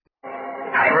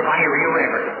everybody real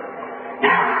reverent.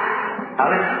 Now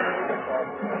listen.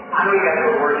 I know you got to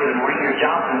go to work in the morning. Your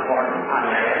job's important. I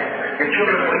know that. Your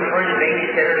children are waiting for you. The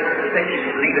babysitter to say you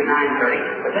should leave at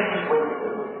 9:30. But that's just what.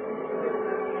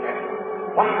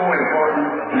 What's more important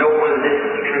to know whether this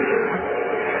is the truth?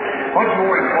 What's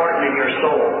more important than your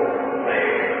soul?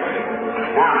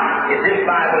 Now, if this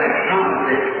Bible has promised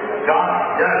it,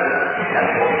 God does it.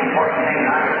 That's the most important thing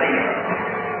I can think of.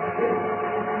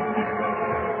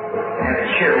 I have a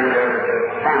chair over there with the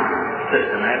sound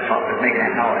system. That's what was making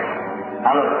that noise.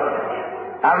 Now look.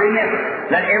 Now remember,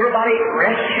 let everybody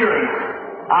rest assured.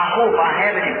 I hope I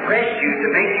haven't impressed you to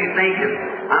make you think that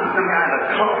I'm some kind of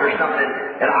a cult or something,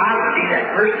 that I would be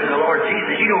that person, the Lord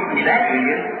Jesus. You don't believe that, do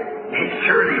you?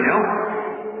 Surely you don't.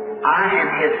 I am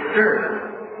His servant.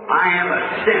 I am a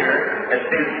sinner that's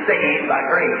been saved by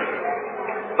grace.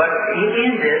 But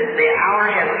in this, the hour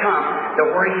has come to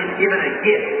where He's given a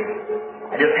gift.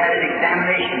 I just had an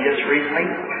examination just recently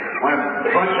when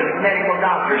a bunch of medical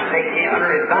doctors take me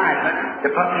under advisement to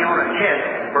put me on a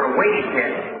test for a weight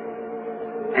test.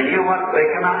 And you know what? They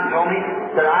come out and told me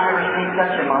that I never seen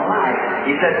such in my life.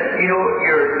 He said, you know,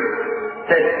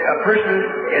 that a person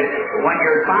is, when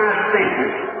you're 5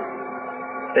 senses,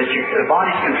 that the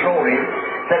body's controlled in,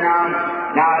 said now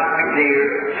they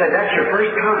said that's your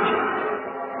first conscience.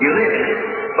 You live in it.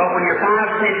 But when your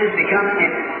 5 senses become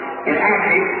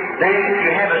inactive, then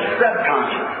you have a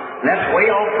subconscious. And that's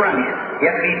way off from you. You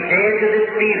have to be dead to this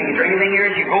feelings or anything here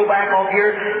as you go back off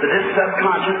here to this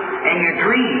subconscious and you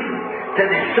dream. To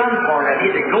the some part of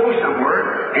you that goes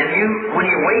somewhere, and when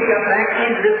you wake up back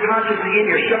into this consciousness again,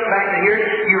 you're shook back to here,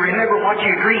 you remember what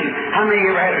you dreamed. How many of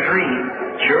you ever had a dream?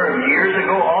 Sure, years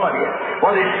ago, all of you.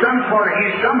 Well, there's some part of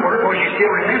you somewhere, of course, you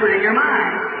still remember it in your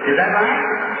mind. Is that right?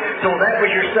 So that was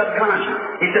your subconscious.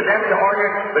 He said that's the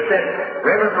order, but said,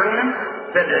 Reverend Branham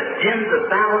said that tens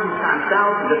of thousands times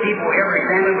thousands of people ever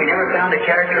examined, we never found a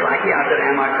character like you. I said,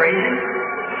 am I crazy?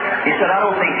 He said, I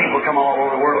don't think people come all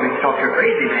over the world and talk to a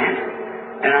crazy man.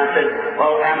 And I said,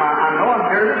 well, I know I'm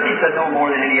nervous. He said, no more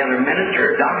than any other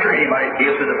minister or doctor, anybody that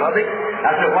deals with the public.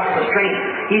 I said, what's the strange?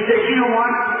 He said, you know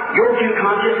what? Your two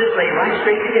consciences lay right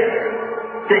straight together.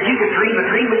 Said you could dream a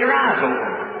dream with your eyes open.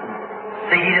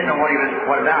 See, he didn't know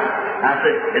what about it. I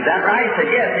said, is that right? He said,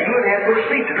 yes. You wouldn't have to go to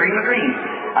sleep to dream a dream.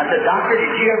 I said, doctor,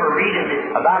 did you ever read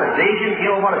about a vision?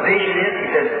 You know what a vision is? He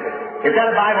said, is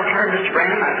that a Bible term, Mr.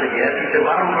 Branham? I said, yes. He said,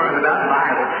 well, I don't learn about the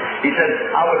Bible. He said,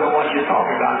 I wouldn't know what you're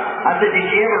talking about. I said, did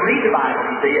you ever read the Bible?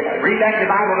 He said, yeah. Read back the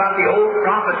Bible about the old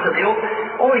prophets of the old...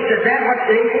 Oh, he said, that what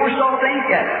they foresaw things?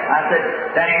 Yes. I said,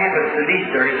 that happens to me,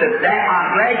 sir. He said, I'm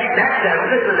glad that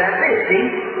settles it, so that's it, see?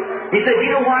 He said,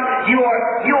 you know what? You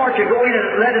are to go in and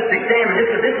let us examine this.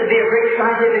 This would be a great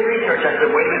scientific research. I said,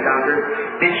 wait a minute, doctor.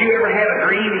 Did you ever have a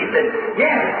dream? He said,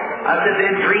 yes. I said,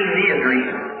 then dream me a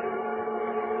dream.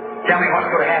 Tell me what's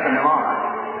going to happen tomorrow.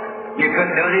 You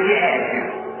couldn't do it if you had to.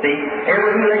 See?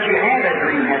 Everyone who lets you have that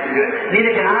dream has to do it.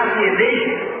 Neither can I see a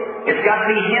vision. It's got to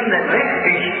be Him that lets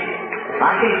vision.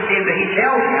 I can't see Him, but He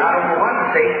tells me. I don't know what to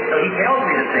say, so He tells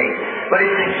me to say. But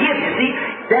it's a gift, you see.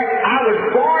 That I was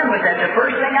born with that. The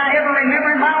first thing I ever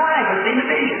remember in my life was seeing a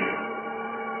vision.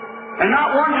 And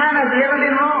not one time has it ever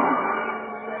been wrong.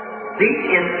 See,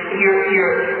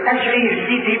 actually, you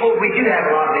see people, we do have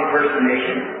a lot of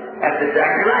impersonation. That's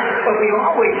exactly right. But we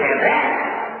always have that.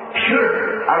 Sure.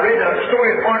 I read the story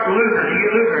of Martin Luther.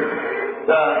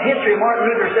 The history of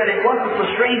Martin Luther said it wasn't so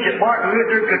strange that Martin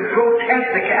Luther could protest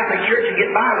the Catholic Church and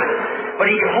get by with it. But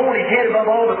he could hold his head above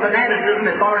all the fanaticism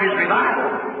as far as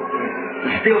revival.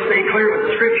 And still stay clear with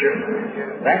the Scripture.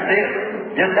 That's it.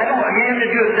 Just that don't have anything to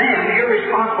do with them. You're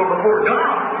responsible before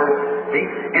God. See?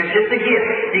 It's just a gift.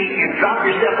 See, you drop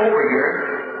yourself over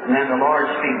here, and then the Lord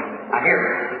speaks. I hear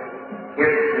it. Here,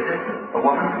 is this a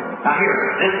woman? Now here,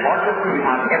 this part of the room,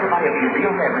 now everybody will be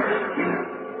real reverent. You know.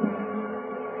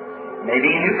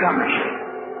 Maybe a newcomership.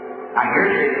 Now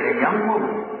here's a young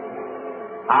woman.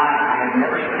 I have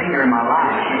never seen her in my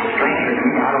life. She's a stranger to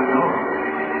me, I don't know.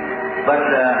 But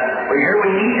here we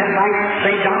meet just like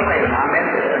St. John 11. I met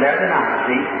her there tonight,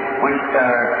 see? When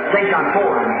St. John 4,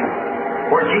 I mean,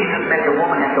 where Jesus met the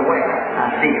woman at the well.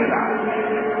 I see her now.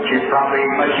 She's probably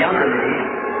much younger than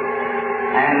he.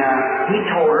 And he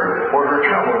told her where her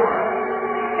trouble was.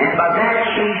 And by that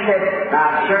she said,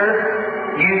 now, sir,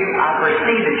 I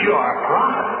perceive that you are a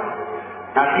prophet.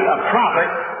 Now, see, a prophet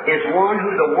is one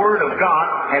who the Word of God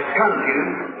has come to.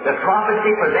 The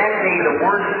prophecy for that day, the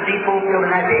Word to be fulfilled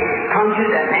in that day, comes to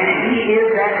that man, and he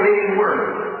is that living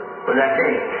Word for that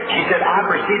day. She said, I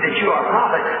perceive that you are a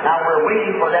prophet. Now, we're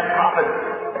waiting for that prophet.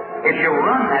 If you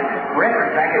run that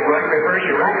reference back, it refers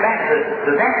you right back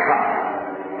to that prophet.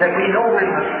 That we know when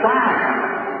Messiah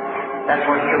comes. That's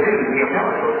what He'll do. He'll tell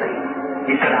us those things.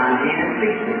 He said, I'm He that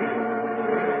speaks to you.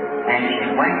 And she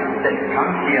went and said, come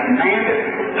see a man that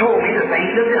told me the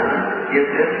things I've done is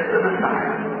this the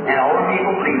Messiah. And all the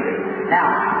people believed it.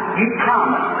 Now, He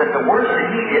promised that the works that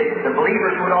He did, the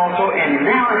believers would also, and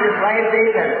now in this last days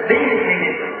has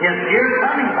vindicated His dear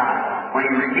coming by when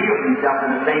He revealed Himself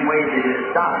in the same way as He did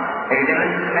at Sodom. Have you been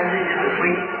listening to the message this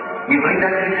week? You believe that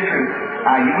to be the truth?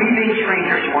 We being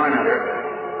strangers to one another.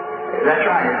 That's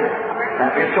right, is it?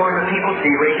 So the people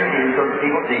see, raise your hand so the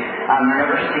people see. I've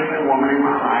never seen a woman in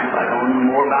my life. I don't know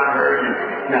more about her than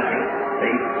nothing.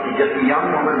 She's just a young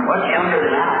woman, much younger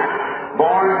than I.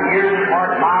 Born years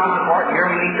apart, miles apart, here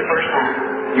we meet the first time.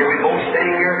 Here we both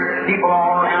standing here, people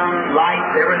all around,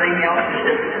 lights, everything else.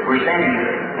 We're standing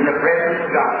here in the presence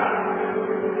of God.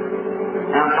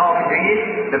 And I'm talking to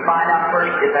you to find out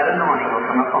first if that anointing will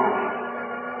come upon me.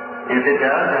 And if it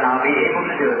does, then I'll be able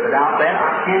to do it. Without that,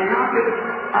 I cannot do it.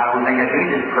 I don't think I do.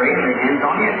 Just pray and lay hands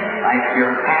on you. Like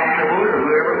your pastor would or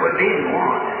whoever it would be and go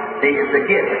on. See, it's a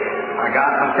gift. I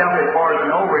got myself as far as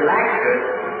no relax to it,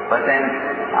 but then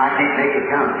I can't make it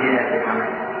come. It has to come.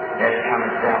 It has to come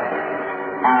itself.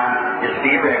 Just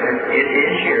be reverent. It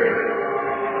is here.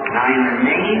 Now, in the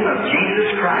name of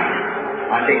Jesus Christ,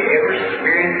 I take every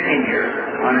spirit in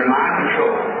here under my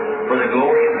control for the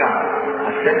glory of God.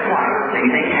 I said quiet. If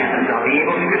anything happens, I'll be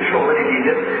able to control it if you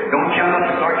just don't jump up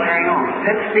and start carrying on.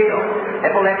 Sit still.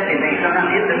 Epilepsy thing,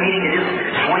 sometimes you hit the meeting and just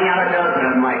swing out a dozen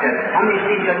of them like that. How many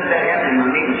seats does that happen in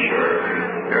my meeting? Sure.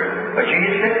 But you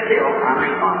just sit still. I'm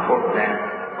responsible for that.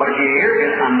 But if you hear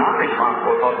this, I'm not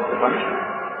responsible for the punishment.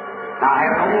 Now, I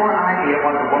have no more idea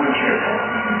what the woman's here for.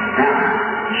 Now,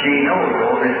 she knows,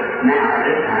 though, that now,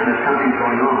 this time, there's something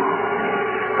going on.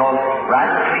 Because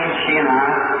right between she and I,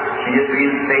 she just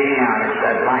begins fading out. It's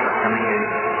that light coming in.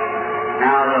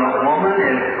 Now, the woman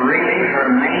is really her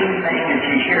main thing, and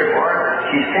she's here for it.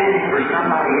 She's standing for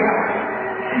somebody else.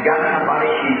 She's got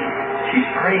somebody she's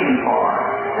praying for.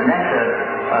 And that's a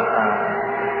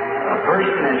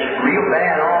person that's real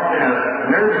bad off in a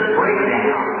nervous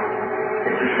breakdown.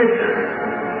 It's a sister.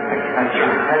 That's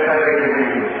right. That's how they do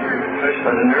it.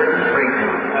 For the nervous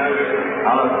breakdown.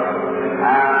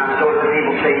 So the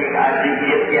people say, I think,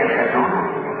 yes, that's normal.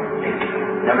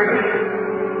 Never good.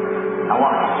 Now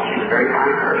watch. She's a very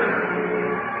kind person.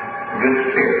 Good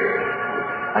spirit.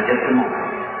 Just a moment.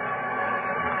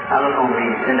 Now look on me.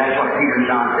 And that's what Peter and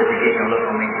John said. They gave you a look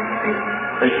on me.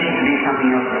 There seems to be something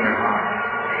else in your heart.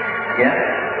 Yes?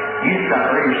 You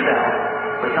suffer yourself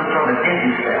with some sort of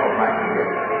dizzy spell like you did.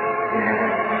 Yeah,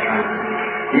 that's right.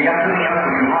 You got something else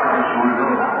in your heart that you want to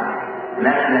know about. And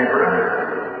that's that brother.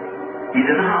 He's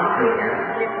in the hospital here.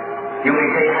 You want me to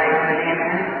tell you how he's going to be in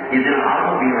there? He's in an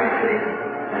automobile accident.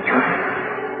 That's right.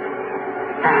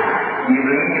 Now, you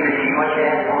believe you receive what you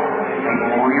ask for? And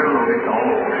go on your load, it's all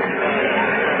over.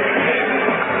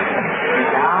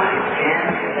 Thou can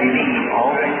believe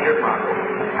all things are possible.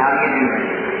 How do you do that?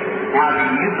 Now, do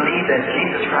you believe that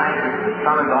Jesus Christ is the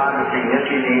Son of God, the same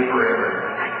yesterday and forever?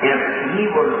 And if He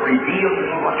will reveal to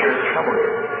you what your trouble is,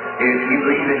 do you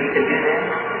believe that He could do that?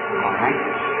 All right.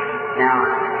 Now,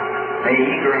 may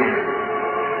He grant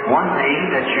one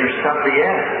thing that you're suffering,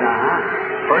 yes.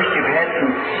 First, you've had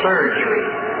some surgery,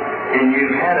 and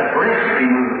you've had a breast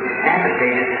removed,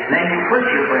 amputated, then you hurt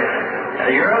your breast,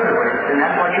 your other breast, and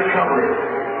that's what your trouble is.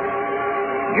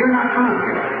 You're not from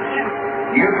here.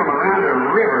 You're from around a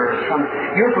river or something.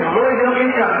 You're from Louisville,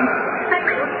 Kentucky.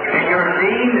 And your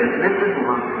name is Mrs.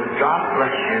 Munson. God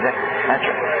bless you. That's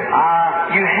right.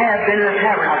 You have been in the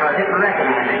tabernacle. I didn't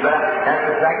recognize it, but that's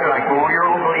exactly right. For all your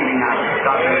own believing now.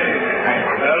 God bless you.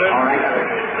 All right.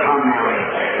 Come now.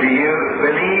 Do you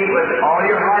believe with all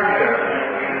your heart, sir?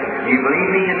 Do you believe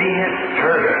me to be His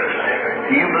servant?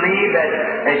 Do you believe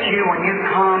that when you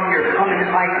come, you're coming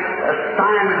just like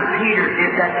Simon Peter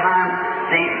did that time?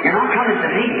 See, you're not coming to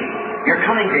me. You're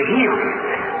coming to Him.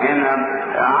 And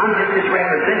I'm just His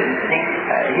representative. See,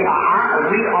 we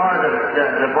are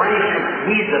the branches.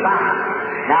 He's the vine.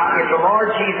 Now, if the Lord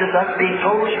Jesus, us being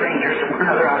total strangers to one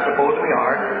another, I suppose we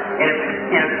are, and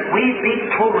if we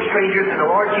be total strangers and the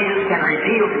Lord Jesus can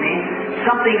reveal to me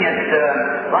something that,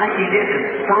 like He did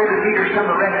to Simon Peter, some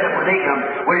of the rest of them when they come,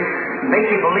 will it make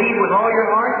you believe with all your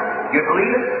heart? You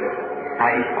believe it?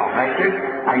 All right, sir.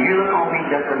 Now, you look on me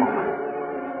just a moment.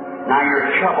 Now,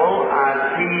 your trouble, I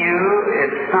see you,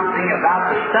 it's something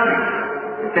about the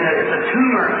stomach. It's a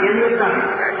tumor in the stomach.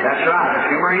 That's right, a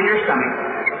tumor in your stomach.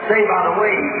 Say, by the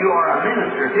way, you are a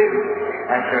minister, too.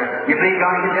 That's right. You believe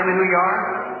God can tell me who you are?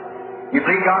 You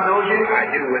believe God knows you?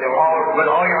 I do, with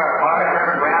all your heart. All right,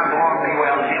 Reverend Brown, go on, be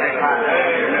well. See you next time.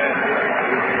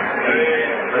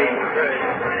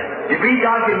 You believe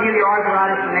God can heal your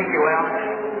arthritis and make you well?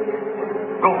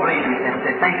 Go believe in Him.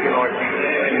 Say, thank you, Lord Jesus.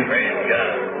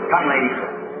 Come, ladies.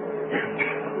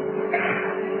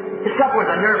 Just suffer with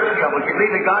a nervous trouble. Do you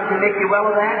believe that God can make you well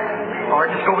of that? Or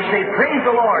just go say, praise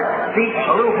the Lord. See,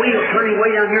 a little wheel turning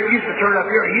way down here used to turn up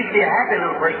here. You used to be a happy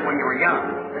little person when you were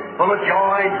young. Full of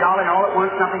joy and jolly, and all at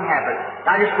once something happened.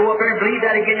 Now just go up there and believe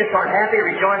that again. You start happy,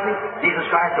 rejoicing. Jesus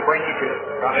Christ will bring you to it.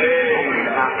 Believe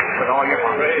it now with all your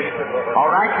heart.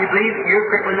 All right, you believe you're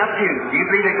crippled enough too. Do you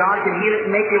believe that God can heal it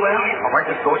and make you well? All right,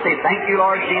 just go say, thank you,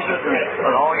 Lord Jesus,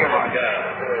 with all your heart.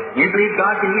 You believe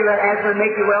God can heal that asthma and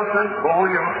make you well, son? Go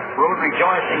on your road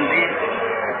rejoicing, being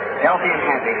healthy and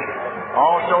happy.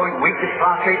 Also, weakness,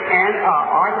 prostrate, and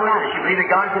arthritis. You believe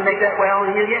that God can make that well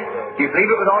and heal you? Do you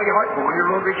believe it with all your heart? Go on your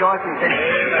road rejoicing and say,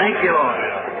 thank you, Lord.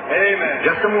 Amen.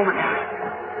 Just a moment now.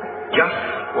 Just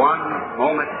one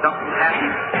moment. Something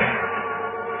happened.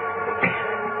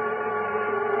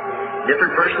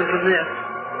 Different person from this.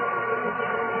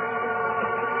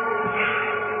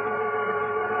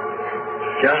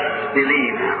 Just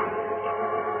believe now.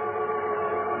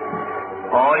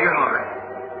 All your heart.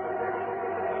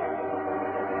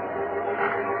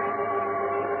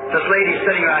 This lady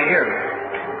sitting right here,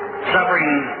 suffering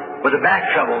with a back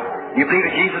trouble. You believe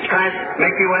that Jesus Christ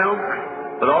make you well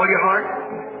with all your heart?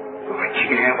 All right,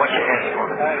 you can have what you ask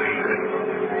for.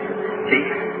 See?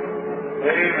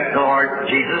 Amen. The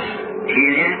Lord Jesus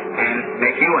heal you and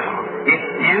make you well. If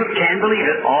you can believe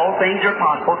it, all things are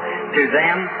possible to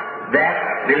them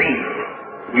that believe.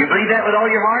 You believe that with all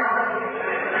your heart?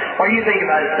 Or you think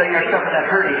about it, sitting there suffering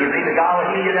that hurting. You believe that God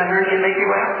will heal you that hurting and make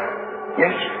you well?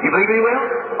 Yes, you believe He will?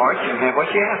 Or you can have what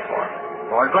you ask for.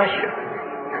 Lord bless you.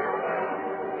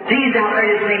 See, He's out there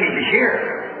just seeming to share.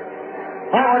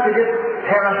 Why ought to just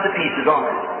tear us to pieces on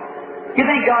it? You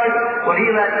think God will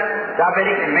heal that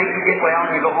diabetic and make you get well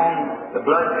and you go home, the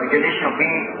blood, the condition will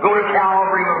be, go to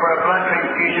Calvary for a blood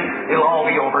transfusion, it'll all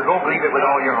be over. Go believe it with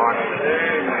all your heart.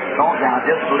 Don't doubt,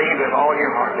 just believe it with all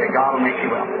your heart that God will make you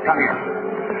well. Come here.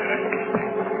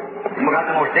 We've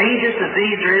got the most dangerous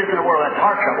disease there is in the world, that's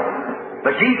heart trouble.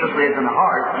 But Jesus lives in the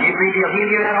heart. Do you believe He'll heal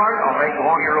you in that heart? All right, go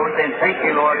on your road saying, thank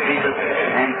you, Lord Jesus,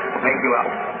 and make you well.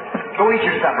 Go eat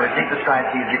your supper. Jesus Christ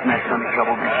heals you from that stomach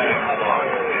trouble.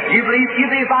 Do you believe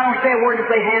if I don't say a word to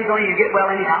lay hands on you, you get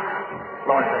well anyhow?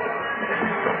 Lord says.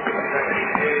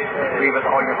 Believe with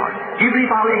all your heart. Do you believe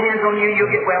if I lay hands on you,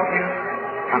 you'll get well too?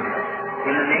 Come.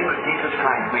 In the name of Jesus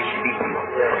Christ, may she be healed.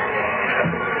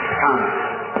 Come.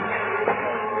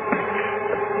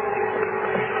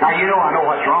 Now, you know I know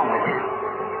what's wrong with you.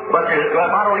 But if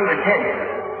I don't even tell you,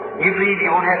 you believe you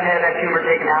won't have to have that tumor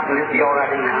taken out and it'll be all right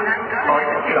now. All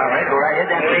right, go right ahead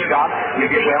then, please God.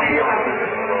 You get well healed.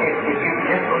 If you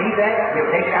just believe that, He'll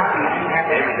take it out and you won't have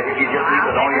to have it. If you just believe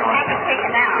with all your heart.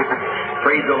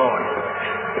 Praise the Lord.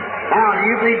 Now, do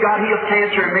you believe God heals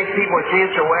cancer and makes people with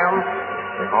cancer well?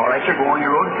 All right, sir, go on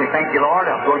your road and say, thank you,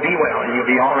 Lord, I'm going to be well, and you'll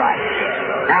be all right.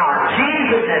 Now,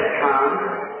 Jesus has come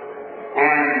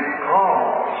and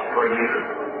calls for you.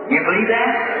 You believe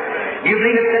that? You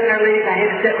believe it sitting there, ladies, I had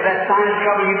to sit with that sinus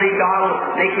trouble, you believe God will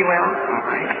make you well? All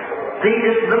right. See,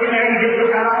 just looking there, you just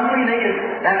look right on me, thinking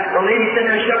that the lady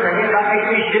sitting there shook her head, like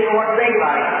she didn't know what to think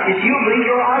about it. If you believe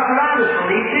your arthritis,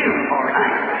 believe too. All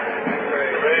right.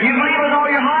 You believe with all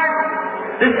your heart?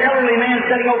 This elderly man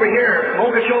sitting over here,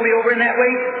 Mocha showed me over in that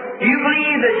way. Do you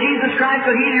believe that Jesus Christ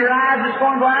will heal your eyes that's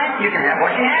going blind? You can have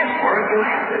what you ask for if you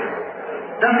have it.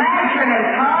 The Master has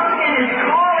come and is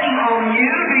calling on you.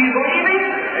 Do you believe Him?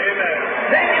 Amen.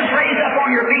 Then just raise up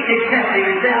on your feet and accept Him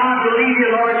and say, I believe you,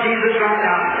 Lord Jesus, right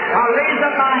now. I raise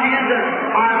up my hands and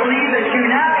I believe that you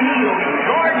now heal me.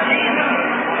 Lord Jesus,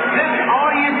 this is all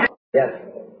you do. Yes.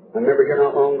 I remember here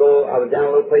not long ago, I was down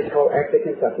a little place called Acton,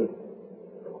 Kentucky.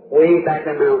 Way back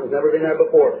in the mountains, never been there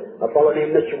before. A fellow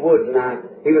named Mr. Woods and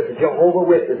he was a Jehovah's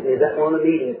Witness, and he was at one of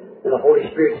the meetings, and the Holy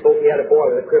Spirit spoke. He had a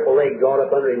boy with a crippled leg drawn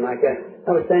up under him like that.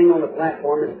 I was standing on the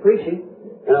platform and preaching,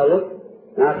 and I looked,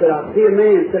 and I said, I see a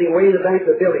man sitting way in the back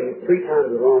of the building, 3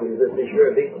 times as long as this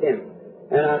year, a big tent.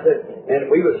 And I said, and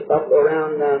we was up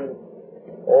around,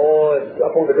 it's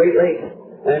up on the Great Lakes,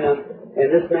 and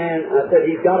this man, I said,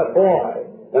 he's got a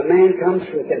boy. A man comes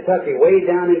from Kentucky, way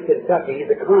down in Kentucky.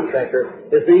 He's a contractor.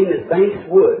 His name is Banks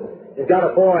Woods. He's got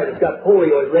a boy that's got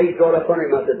polio. His legs drawn up under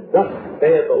him. I said, thus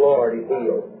saith the Lord, He's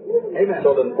healed. Amen.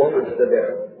 So the woman stood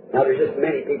there. Now there's just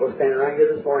many people standing right here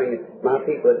this morning, my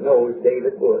people that knows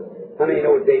David Woods. How many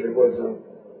know David Woods?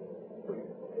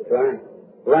 Right.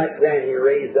 Right then he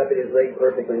raised up and his leg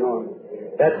perfectly normal.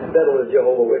 That's settled as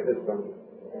Jehovah's Witness from him.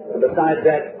 And besides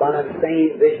that, by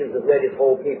insane visions has led his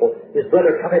whole people. His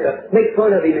brother tried to make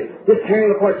fun of him and just tear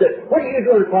him apart. Said, "What are you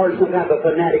doing for some kind of a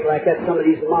fanatic like that? Some of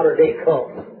these modern day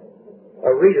cults."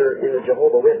 A reader in the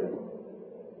Jehovah Witness.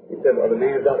 He said, "Well, the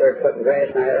man's out there cutting grass,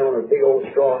 and I had on a big old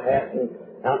straw hat and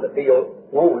out in the field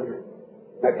mowing.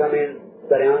 I come in,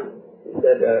 sat down. He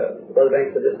said, Brother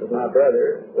Banks said, this is my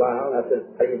brother. Wow." I said,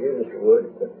 "How you do, Mr. Wood?"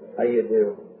 He said, "How you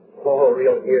do?" Oh,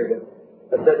 real eager.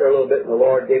 I sat there a little bit, and the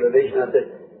Lord gave a vision. I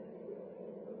said,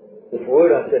 "Mr.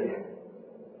 Wood," I said,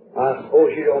 "I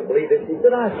suppose you don't believe this?" He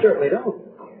said, "I certainly don't."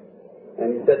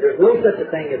 And he said, "There's no such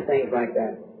a thing as things like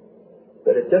that.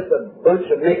 But it's just a bunch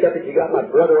of makeup that you got my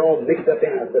brother all mixed up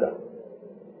in." I said,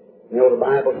 "You know, the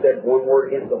Bible said one word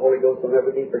against the Holy Ghost will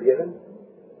never be forgiven."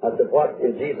 I said, "What?"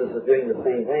 And Jesus is doing the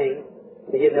same thing.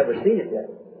 He had never seen it yet.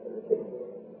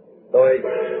 So he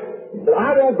said,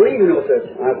 "I don't believe in no such."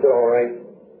 I said, "All right.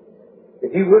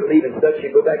 If you would believe in such,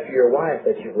 you go back to your wife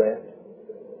that you've left."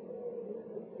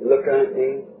 He looked around at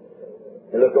me.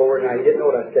 He looked over. Now, he didn't know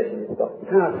what I was catching his thoughts.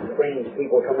 How strange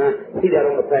people come around, see that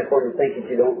on the platform and think that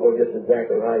you don't know just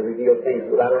exactly how he reveals things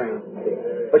without around.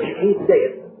 But you can't say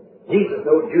it. Jesus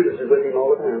knows Judas is with him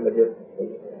all the time, but just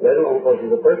let alone because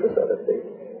he's the purpose of it, see.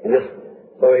 And just,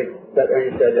 so he sat there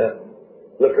and he said,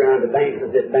 looked around at Banks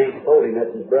as if Banks told him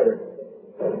that's his brother.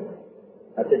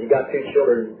 I said, "You got 2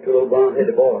 children, 2 little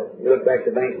blonde-headed boys." He looked back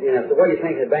to Banks and I said, "What do you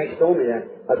think that Banks told me that?"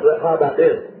 I said, "How about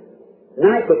this?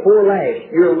 Night before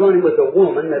last, you're running with a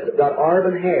woman that's got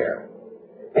auburn hair.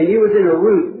 And you was in a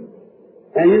room.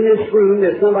 And in this room,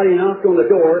 there's somebody knocked on the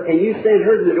door, and you sent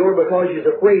her to the door because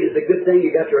you're afraid it's a good thing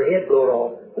you got your head blown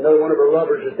off. Another one of her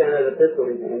lovers is standing at a pistol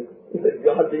in his hand." He said,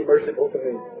 "God be merciful to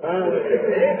me."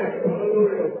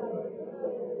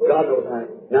 God knows how.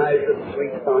 Now he's a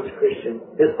sweet, staunch Christian.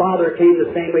 His father came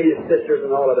the same way, his sisters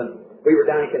and all of them. We were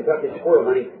down in Kentucky squirrel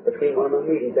hunting between one of my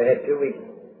meetings. I had 2 weeks.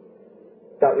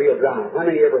 Got real dry. How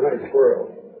many ever hunted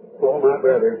squirrels? Oh, my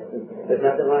brother. There's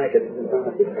nothing like it.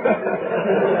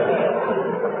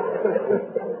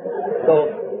 So,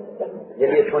 give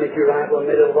me a .22 rifle in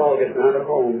the middle of August and I'm at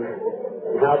home.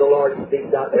 And how the Lord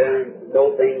speaks out there and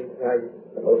no things, and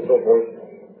so forth.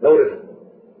 Notice,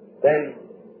 then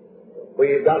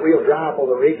we got real dry up on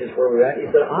the ridges where we were at. He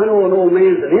said, "I know an old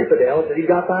man's an infidel." Said he's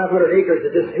got 500 acres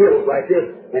of just hills like this,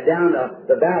 and down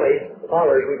the valleys,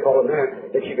 hollers we call them there,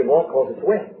 that you can walk because it's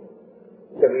wet.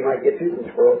 Said we might get to some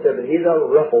squirrels. Said, but he's a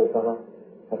rough old fellow.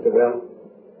 I said, "Well,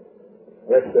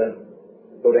 let's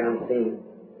go down and see him."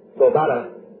 So about a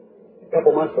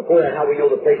couple months before that, how we know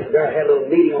the place is there, I had a little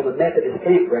meeting on the Methodist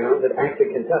campground at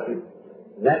Acton, Kentucky.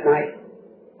 And that night,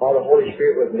 all the Holy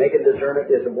Spirit was making discernment.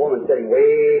 There's a woman sitting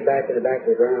way back in the back of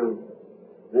the ground.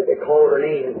 And they called her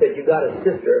name and said, "You got a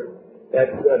sister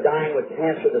that's dying with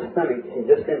cancer of the stomach. She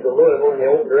just into Louisville, and they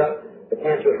opened her up. The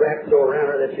cancer was wrapped so around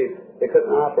her that they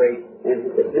couldn't operate.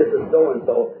 And this is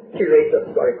so-and-so." She raised up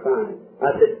and started crying.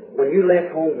 I said, "When you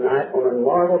left home tonight on a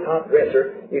marble top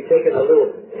dresser, you've taken a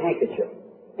little handkerchief,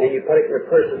 and you put it in your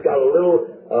purse. It's got a little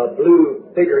blue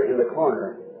figure in the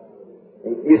corner."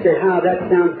 You say, "How?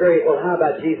 That sounds very..." Well, how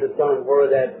about Jesus on where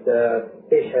that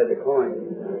fish had the coin?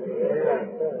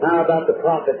 How about the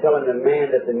prophet telling the man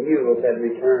that the mules had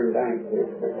returned back?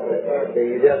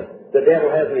 See, the devil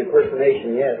has an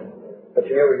impersonation, yes, but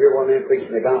you never hear one man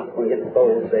preaching the gospel and getting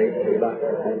souls saved.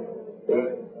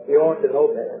 You ought to know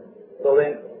better. So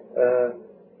then,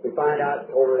 we find out,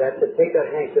 told her that, said, "Take that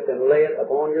handkerchief and lay it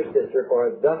upon your sister,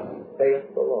 for thus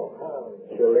saith the Lord,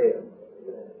 she'll live."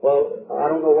 Well, I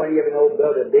don't know why you ever know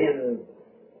Brother Ben,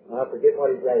 I forget what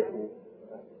his last name.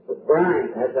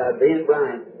 Bryant, that's Ben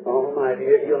Bryant. Oh my,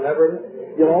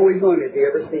 you'll always know him if you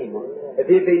ever seen one. If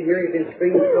he'd been here, he'd been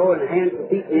screaming so and hands and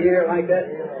feet in the air like that,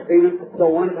 screaming. So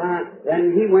one time,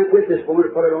 then he went with this woman to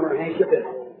put it on her handkerchief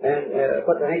and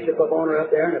put the handkerchief up on her up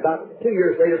there. And about 2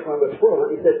 years later, when I was squirrel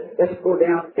hunting, he said, "Let's go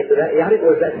down into that." I didn't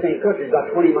know it was that same country. It's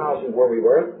about 20 miles from where we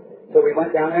were. So we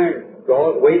went down there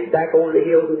and way back over the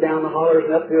hills and down the hollers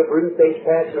and up through a broom sage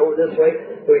patch and over this way.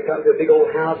 So we come to a big old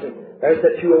house, and there's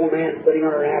the 2 old men sitting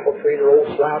under an apple tree, their old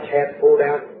slouch hats pulled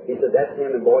down. He said, "That's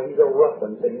him, and boy, he's a rough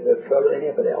one." He said, "He's a troubling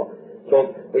infidel."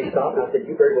 So we stopped, and I said,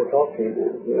 "You better go talk to him,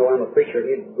 man. You know I'm a preacher."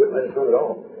 He wouldn't let us hunt at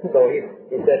all. So he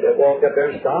said, walked up there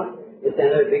and stopped. He's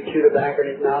standing there with a big shoe tobacco in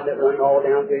his mouth that running all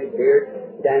down through his beard,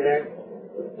 down there.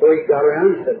 So he got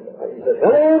around, he said,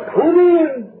 "Hello, come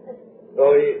in."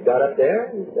 So he got up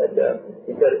there, he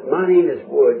said, "My name is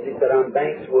Woods." He said, "I'm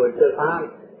Banks Woods."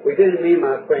 He said, me and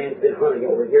my friends been hunting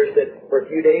over here. He said, "For a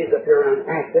few days up here around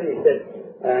Acton." He said,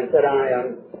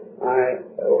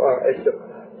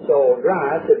 so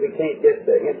dry. I said, we can't get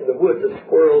into the woods. The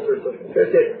squirrels are so... So I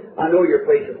said, I know your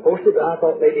place is posted, but I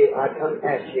thought maybe I'd come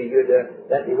ask you. You'd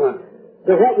let me hunt.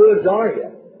 So what woods are you?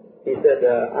 He said,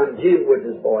 I'm Jim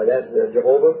Woods' boy. That's the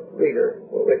Jehovah Reader,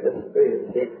 witness reader.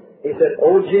 See? He said,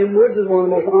 old Jim Woods is one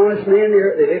of the most honest men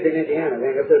there. They lived in Indiana.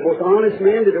 I said, the most honest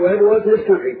man that there ever was in this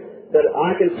country. Said,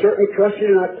 I can certainly trust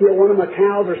you and not kill one of my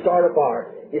cows or start a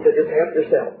fire. He said, just help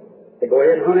yourself. They go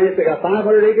ahead and hunt it. They got 500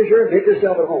 acres here. Make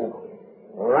yourself at home.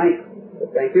 All right.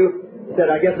 Said, thank you. He said,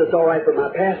 I guess it's all right for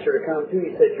my pastor to come too.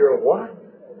 He said, you're a what?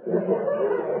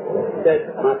 He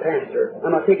said, my pastor.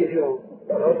 I'm not taking too long.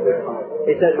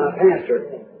 He said, my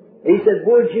pastor. He said,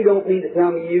 Woods, you don't mean to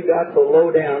tell me you got so low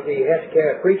down that you have to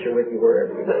carry a preacher with you wherever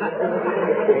you go.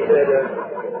 He said,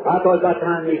 I thought it was about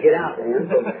time me to get out then.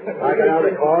 So I got out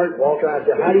of the car and walked around and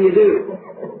said, how do you do?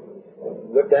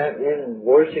 Looked at me and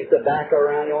worshipped the back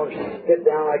around, you know, and sit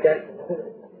down like that.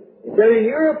 He said,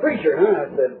 you're a preacher, huh?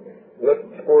 I said, look,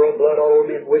 squirrel blood all over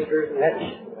me and whiskers, and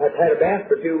I've had a bath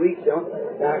for 2 weeks, you know,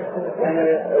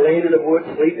 and laying in the woods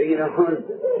sleeping, you know,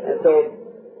 and so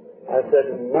I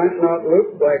said, might not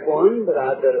look like one, but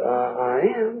I said, I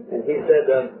am. And he said,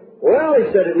 well, he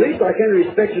said, at least I can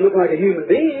respect you looking like a human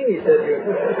being. He said, you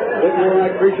look more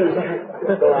like preachers.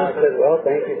 So I said, well,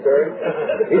 thank you, sir.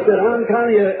 He said, I'm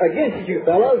kind of against you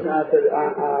fellows. And I said,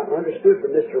 I understood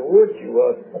from Mr. Woods you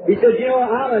was. He said, you know,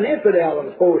 I'm an infidel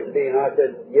I'm supposed to be. And I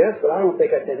said, yes, but I don't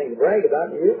think that's anything to brag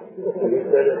about you. And he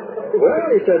said, well,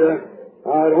 he said,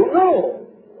 I don't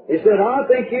know. He said, I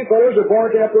think you fellows are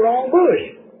barking up the wrong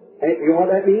bush. Hey, you know what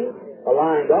that means? A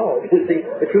lying dog. See,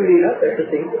 the truth ain't up there,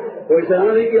 see. So he said, I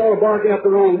think you all are barking up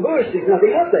the wrong bush. There's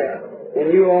nothing up there.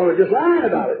 And you all are just lying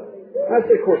about it. I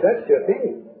said, of course, that's your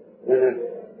opinion. And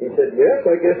he said, yes,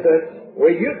 I guess that's the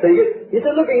way you think it. He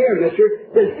said, look here, mister.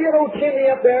 He said, see that old chimney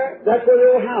up there? That's the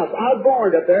little house. I was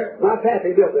born up there. My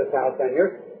pappy built this house down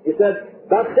here. He said,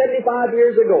 about 75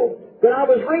 years ago. Then I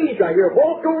was raised right here,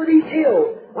 walked over these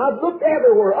hills. I've looked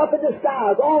everywhere, up in the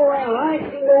skies, all around. I ain't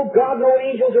seen no God, no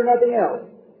angels, or nothing else.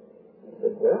 I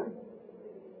said, well,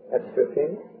 that's the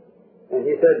opinion. And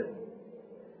he said,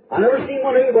 I never seen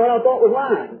one of you what I thought was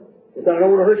lying. He said, I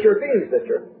don't want to hurt your feelings,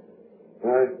 mister.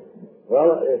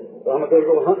 Well, I'm going to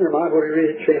go hunting, or am I going to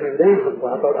really trim him down? So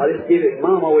I thought, I just give it.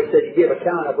 Mom always said you give a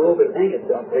cow a rope and hang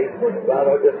itself, please. So I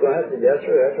thought, just go ahead. I said, yes,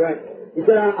 sir, that's right. He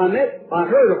said, I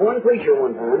heard of one preacher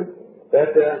one time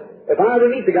that if I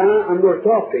ever meet the guy, I'm going to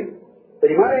talk to him.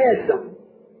 That he might have had something.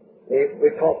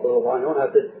 We talked a little while, and I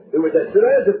said, who was that? So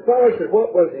there's a fellow. I said,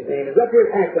 what was his name? He's up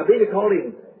here at Acton. I believe they called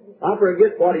him, I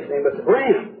forget what his name was,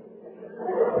 Branham.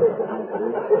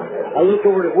 I looked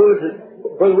over the woods and,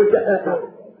 Brother Woods,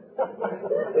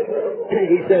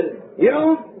 he said, you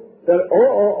know, the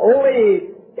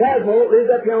only Casmo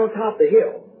lives up here on top of the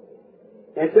hill.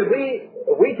 And said, we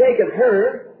taken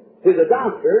her to the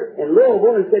doctor in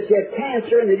Louisville and said she had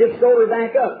cancer and they just sewed her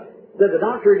back up. Said the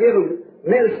doctor gave them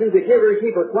medicine to give her to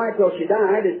keep her quiet till she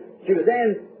died, and she was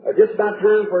then just about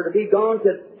time for her to be gone.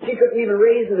 Said she couldn't even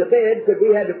raise in the bed. Said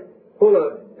we had to pull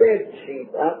a bed sheet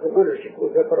out from under. She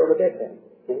put her on the bed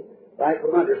thing, right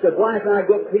from under. Said wife and I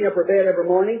go up and clean up her bed every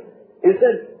morning. And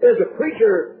said, there's a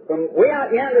preacher from way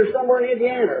out yonder somewhere in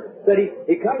Indiana. Said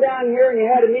he come down here and he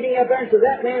had a meeting up there. And so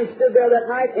that man stood there that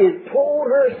night and told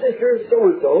her sister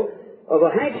so-and-so of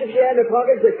a handkerchief she had in her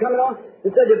pocket that coming on.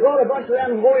 And said they brought a bunch of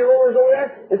them holy rollers over there.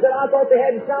 And said, I thought they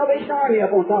had the Salvation Army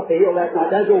up on top of the hill that night.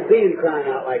 That's old Ben crying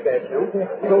out like that, you know.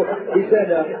 So he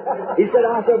said,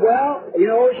 I said, well, you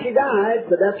know, she died.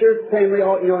 So that's her family.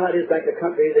 All, you know how it is back in the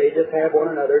country. They just have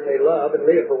one another. They love and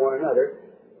live for one another.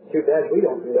 Too bad we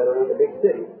don't do that around the big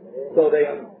city. So they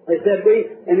said,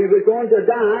 and he was going to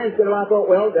die, and said, well, I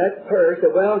thought, well, that's her.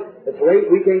 Said, well, it's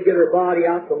late, we can't get her body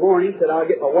out till morning. Said, I'll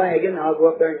get my wagon, I'll go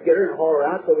up there and get her and haul her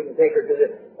out so we can take her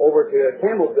over to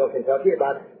Campbellsville, Kentucky,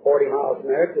 about 40 miles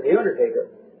from there, to the undertaker.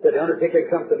 Said the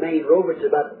undertaker comes to the main road, which is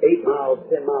about 8 miles,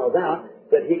 10 miles out.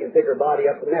 Said he can pick her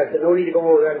body up from there. Said, no need to go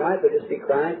over there tonight, they'll just be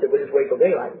crying. Said, we'll just wait till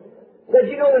daylight. Said,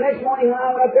 you know, the next morning when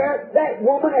I went up there, that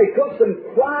woman had cooked some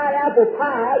fried apple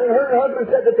pies and her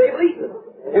husband sat at the table eating them.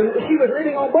 And she was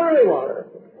living on barley water.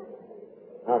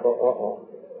 I thought, uh-oh.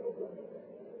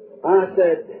 I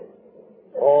said,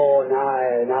 oh,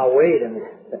 now wait a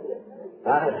minute.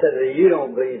 I said, you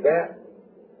don't believe that?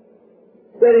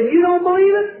 Said, you don't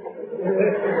believe it?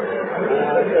 And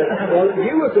I said, well,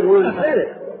 you was the one that said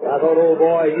it. I thought, oh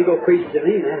boy, you go preach to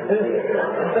me now.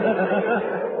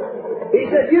 He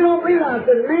said, you don't believe it? I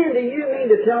said, man, do you mean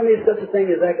to tell me such a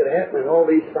thing as that could happen in all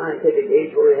these scientific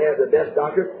age where we have the best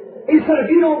doctors? He said, if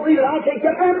you don't believe it, I'll take you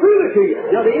up there and prove it to you.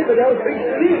 Now, the infidels preached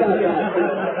to me about that.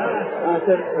 I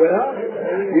said, well,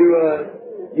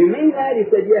 you mean that? He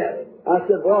said, yes. I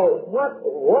said, well, what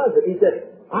was it? He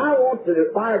said, I want to,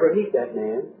 if I ever meet that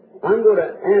man, I'm going to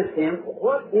ask him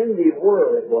what in the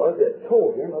world it was that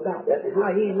told him about that and how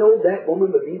he knew that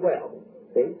woman would be well.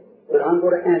 See? But I'm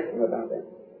going to ask him about that.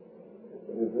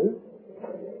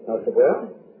 I said,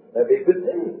 well, that'd be a good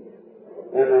thing.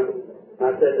 And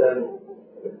I said,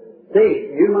 say,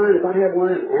 do you mind if I have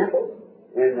one of them apples?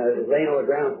 And it was laying on the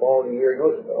ground for all the year. It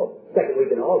goes, second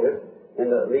week in August, and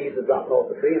the leaves have dropped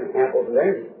off the tree, and the apples are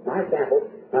there. Nice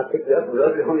apples. And I picked it up and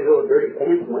rubbed it on his little dirty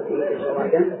pants and something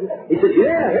like that. He said,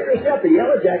 yeah, help yourself. The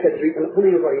yellow jacket's eating them. How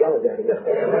many of our yellow jackets?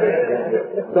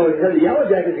 So he said, the yellow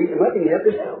jacket's eating them up, and you help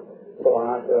yourself. So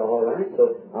I said, all right.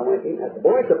 So I went eating. I said,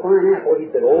 boy, it's a fine apple. He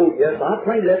said, oh, yes, I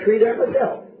planted that tree there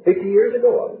myself 50 years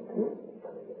ago.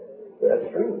 That's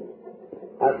strange.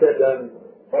 I said,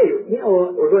 hey, you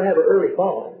know, we're going to have an early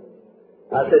fall.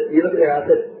 I said, you look there, I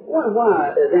said,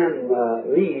 why them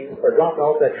leaves are dropping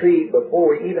off that tree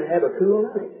before we even have a cool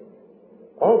night?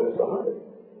 August, the hottest.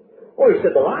 Oh, he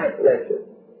said, the light left it.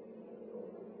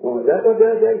 Oh, is that what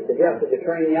does that? He said, yeah. I said, they're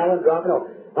turning yellow and dropping off.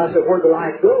 I said, where'd the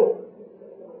light go?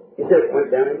 He said, it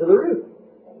went down into the roof.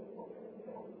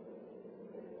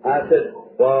 I said,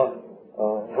 well,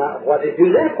 what did it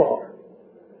do that for?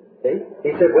 See?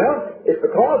 He said, well, it's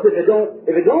because if it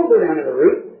don't go down in the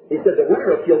root, he said the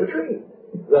winter will kill the tree.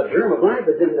 The germ of life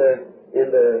is in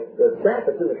the sap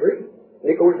that's in the tree. And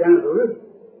it goes down to the root.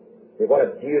 See, what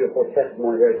a beautiful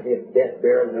testimony there to see of death,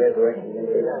 burial, and resurrection.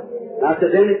 And I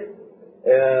said, then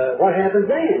what happens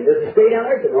then? Does it stay down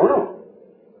there? He said, no.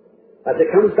 I said,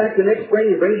 comes back the next spring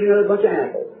and brings you another bunch of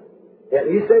apples. Yeah,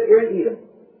 you sit here and eat them.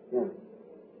 Yeah.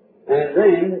 And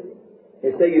then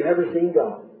you say you've never seen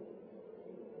God.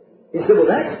 He said, well,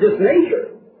 that's just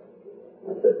nature.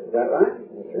 I said, is that right?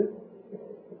 That's true.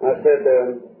 I said,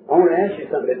 I want to ask you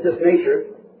something. It's just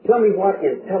nature. Tell me what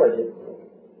intelligence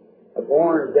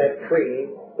warns that tree,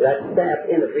 that sap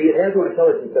in the tree. It has no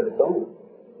intelligence of its own.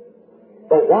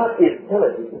 But what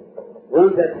intelligence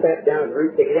runs that sap down the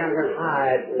root, take it down here and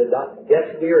hide in the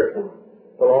depths of the earth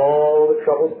till all the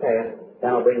troubles pass, then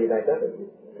I'll bring you back up again.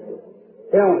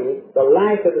 Tell me, the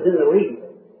life that was in the leaf,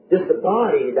 just the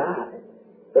body died.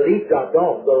 The leaf dropped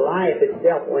off. The life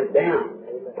itself went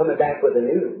down, coming back with the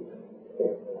news.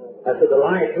 I said, the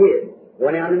life hid,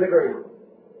 went out in the ground.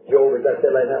 Job, as I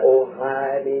said like that, oh,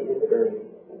 hide me in the grave.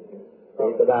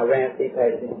 So thy wrath be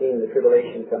past, he's seen the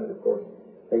tribulation coming, of course.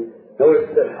 Notice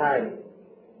it said, hide me.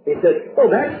 He said, oh,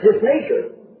 that's just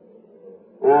nature.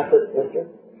 And I said, mister,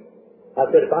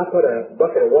 if I put a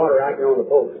bucket of water out here on the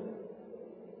post,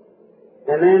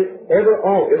 and then every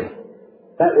August,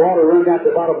 that water runs out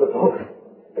the bottom of the post,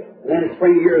 and then in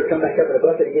spring year it'll come back up in a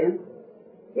bucket again.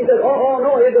 He said, oh,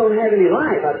 no, it don't have any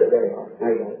life. I said, there you are.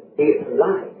 Now you got it. It's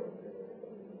life.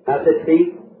 I said,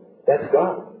 see, that's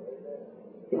God.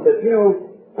 He said, you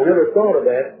know, I never thought of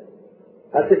that.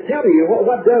 I said, tell me,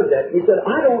 what does that? He said,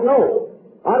 I don't know.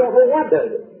 I don't know what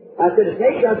does it. I said, it's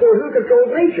nature. I said, well, who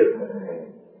controls nature?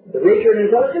 Is nature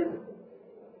an intelligence?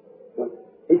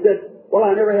 He said, well,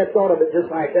 I never had thought of it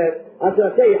just like that. I said,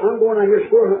 I'll tell you, I'm going out here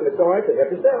squirrel hunting. It's all right. I said,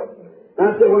 help yourself. And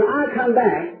I said, when I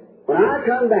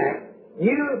come back,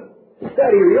 you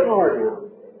study real hard now.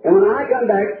 And when I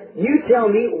come back, you tell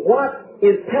me what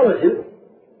intelligence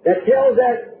that tells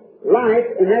that life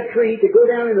in that tree to go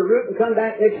down in the root and come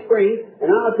back next spring,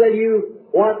 and I'll tell you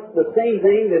what the same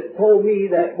thing that told me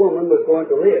that woman was going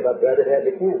to live up there that had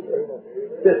the cancer.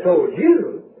 That told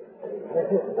you.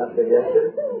 I said, yes, sir.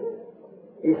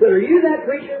 He said, are you that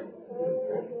preacher?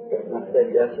 I said,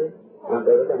 yes, sir. I'm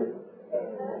Brother Brown.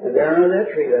 And there under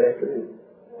that tree that afternoon.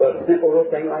 But a simple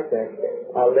little thing like that,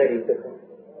 I'll let him sit there.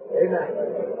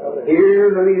 Amen.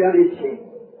 Here running down his cheek.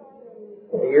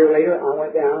 A year later, I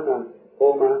went down and I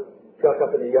pulled my truck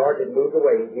up in the yard and moved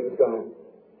away. He was gone.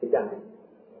 He died.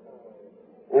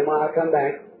 And when I come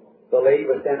back, the lady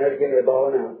was standing there to give me a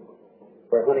ball and out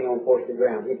for hunting on forested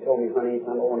ground. He told me, honey,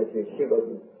 anytime I wanted to. She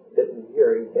didn't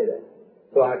hear him say that.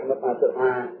 So I come up and I said,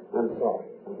 I'm sorry.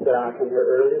 I said, I come here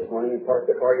early this morning and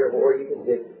parked the car here where you could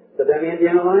sit. Said, them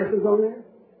Indiana license on there?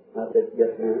 I said,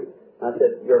 yes, ma'am. I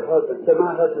said, your husband. So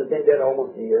my husband's been dead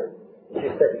almost a year.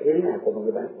 She's sitting eating apples on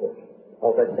the back porch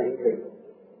off that same tree.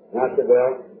 And I said,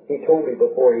 well, he told me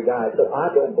before he died. I said, I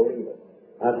don't believe it.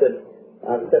 I said,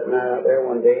 I was sitting out there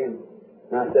one day, and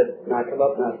I said, and I come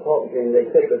up and I was talking to him, and they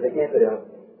said it was an infidel.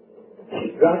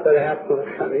 She dropped that apple and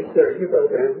I mean, sir, you Brother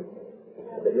Brown?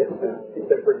 I said, yes, ma'am. She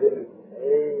said, forgive me.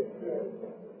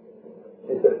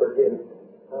 She said, forgive me.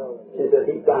 She said,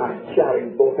 he died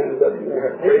shouting both hands up in the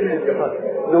air. Praising God.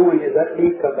 Knowing as that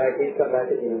he'd come back again.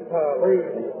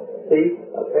 See?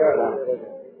 A paradox.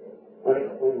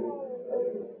 Unexplainable.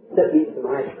 Said eat some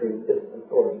ice cream just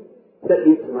before him. said,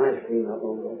 eat some ice cream not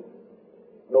long ago.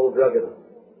 An old druggist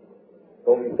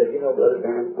told me, he said, you know, Brother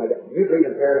Barron, you believe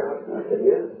in paradox? And I said,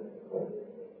 yes.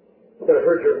 He said, I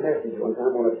heard your message one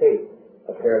time on a tape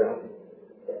of paradox.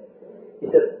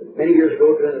 He said, many years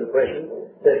ago during the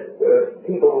Depression, that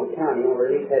people on county on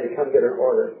relief had to come get an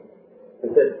order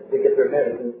and said to get their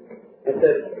medicine, and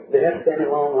said they had to stand in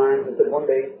long lines, and said one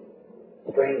day,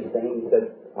 strange thing, he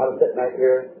said, I was sitting right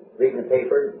here reading the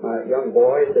paper, my young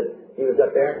boy said, he was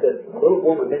up there and said, a little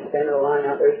woman been standing in a line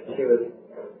out there, she was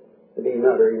to be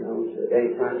mother, you know,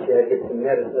 any time she had to get some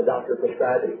medicine, the doctor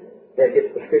prescribed it, they had to get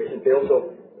the prescription filled,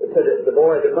 so said that the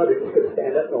boy, the mother, just couldn't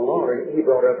stand up no longer. He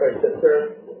brought her up there and said,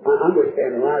 sir, I'm going to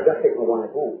stand in line. I've got to take my wife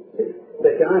home. He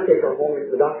said, can I take her home?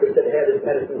 The doctor said to have this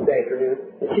medicine this afternoon,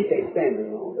 and she can't stand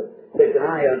any longer. He said,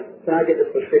 can I get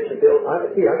this prescription filled? I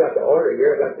got the order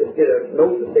here. I got to just get a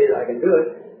note to say that I can do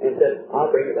it. And said, I'll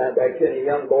bring it back to you. And the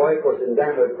young boy, of course, in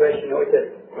down with depression, you know, he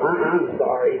said, I'm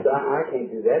sorry. He said, I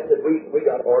can't do that. He said, we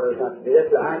got orders not to do that.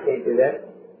 He said, I can't do that.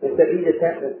 And said, he just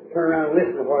happened to turn around and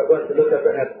listen to what it was to look up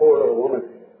there and that poor little woman,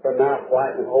 her mouth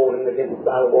white and holding against the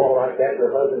side of the wall like that, and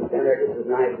her husband standing there just as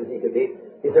nice as he could be.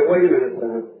 He said, wait a minute,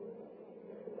 son.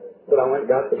 So I went and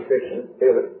got the prescription,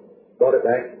 filled it, brought it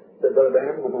back. Said, Brother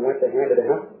Branham, when I went to hand it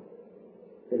out,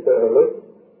 he said, I looked,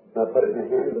 and I put it in the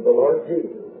hands of the Lord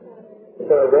Jesus. He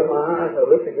said, I rubbed my eyes, I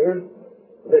looked again.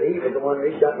 He said, he was the one who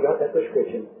reached out and got that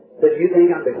prescription. He said, you think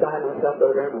I'm beside myself,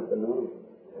 Brother Branham? I said, no.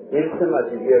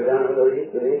 Insomuch as you have done unto these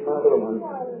my little ones,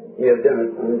 you have done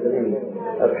it unto me.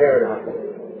 A paradox.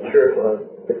 Sure it was.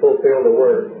 To fulfill the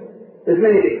word. There's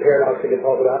many big paradoxes we can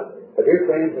talk about. But dear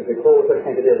friends, as we close, let's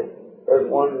think of this. There's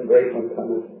one great one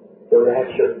coming. The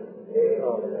rapture.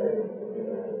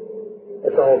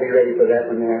 Let's all be ready for that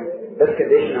one there. Let's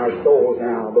condition our souls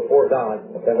now before God,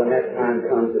 that when that time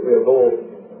comes, that we'll go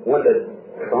when the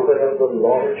trumpet of the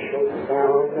Lord shall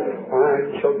sound, and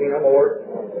time shall be no more.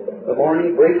 The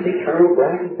morning breaks eternal,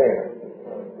 bright and fair.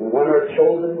 And when our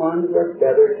chosen ones are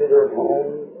gathered to their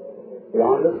home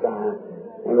beyond the sky,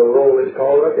 when the roll is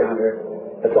called up yonder,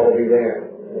 let's all be there.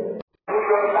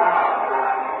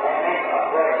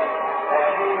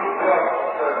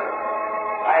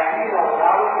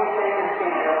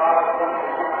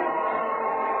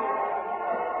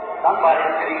 Somebody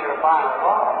said he's the final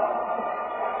thought.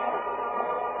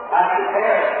 I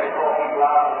prepare us before we go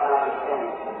out and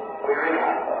understand. We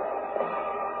realize that.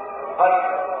 But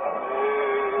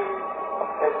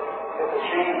it's a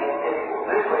shame that it's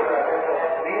this way, but I guess it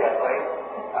has to be that way.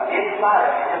 Inside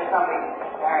of you, there's something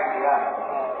carrying you out.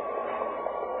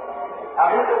 Now,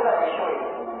 let me show you.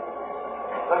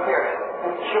 Look here.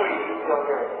 Just to show you, you still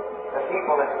here. The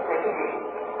people that are taking me.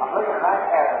 I'm looking right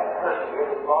at a person here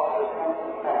that's lost his sense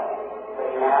of smell.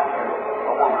 Sitting out here,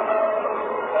 a woman.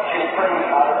 She's praying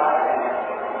about it right there.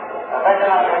 Now, that's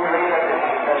not going to really look at me.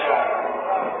 That's right.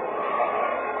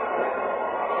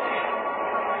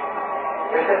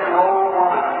 There's this old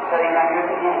woman sitting right here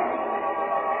again.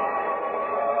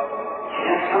 She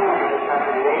just come here this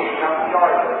country today. She's from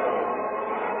Georgia.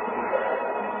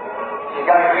 She's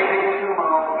got a great big tumor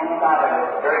on the inside of her.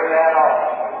 Very bad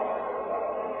off.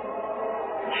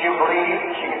 She'll believe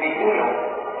she can be healed.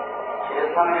 She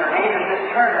just come in, her name is Miss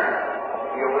Turner.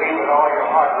 You'll believe with all your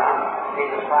heart now.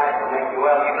 Jesus Christ will make you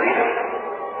well. You believe it?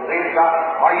 You believe it, God?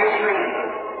 Are you screaming?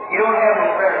 You don't have no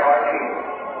prayer card, do you?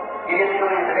 You just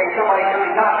come in today. Somebody told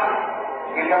you not to.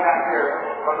 You come out here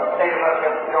from the state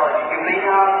of Georgia. You believe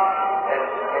now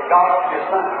that God is your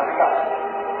son for the gospel.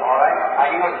 All right? Now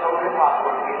you know it's totally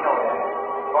impossible for you to know that.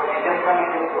 Or you just come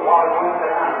into the water rooms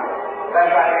behind you. That's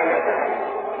right here at the house.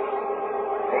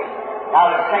 Now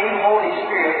the same Holy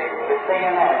Spirit is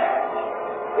saying that.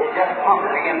 It's just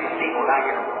pumping against the people down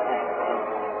here.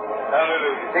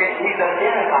 Hallelujah. He's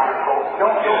identifying folks.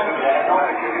 Don't do that. Know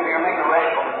that you're making a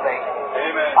radical mistake.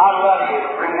 Amen. I love you.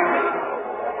 Remember,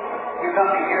 you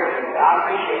come to here. I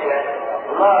appreciate that.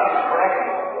 Love is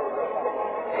correcting.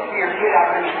 If you're good, I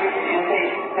appreciate you. You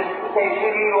just say,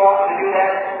 if you ought to do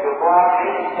that, you'll go out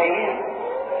and stay in.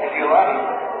 If you love him,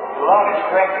 love is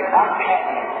correcting, not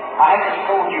patting. I just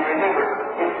told you, remember,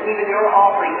 it's even your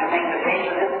offering to make the base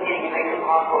of this meeting and make it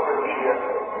possible for me to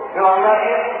do I love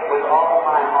you with all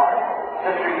my heart.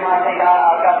 Sister, you might think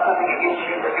I've got something against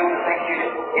you for doing the things you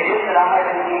did. It is that I have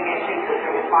anything against you, sister.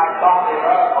 It's my godly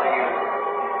love for you.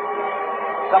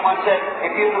 Someone said,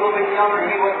 if you was a little bit younger,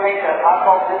 you would think that I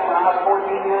thought this when I was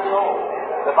 14 years old.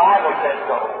 The Bible says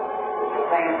so. It's the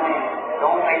same thing.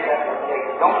 Don't make that mistake.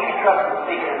 Don't you trust in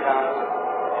speaking in tongues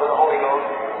for the Holy Ghost.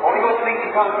 Holy Ghost speaks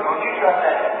in tongues. Don't you trust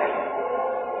that?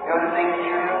 You know the things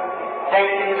you do?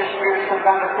 Dancing in the Spirit, some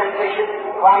kind of sensation.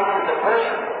 Christ is a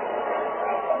person.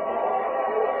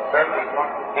 Certainly.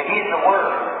 And He's the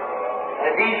Word. And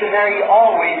if He's in there, He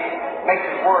always makes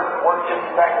His Word work just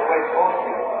exactly the way it's supposed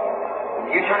to.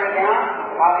 When you turn it down,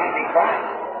 how can it be Christ?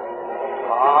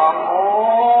 Come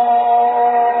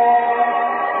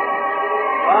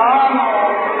on,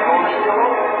 Holy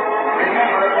Soul.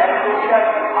 Remember that it says,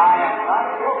 I am not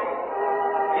broken.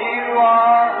 You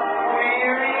are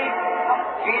weary.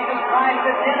 Jesus Christ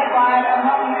identified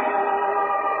among you,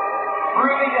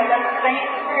 proving that that same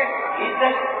Spirit, He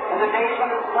said, in the days when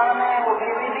the Son of Man will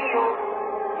be revealed,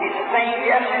 He's the same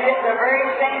yesterday, the very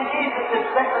same Jesus that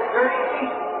spent for 30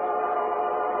 feet.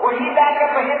 Would He back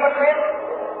up a hypocrite?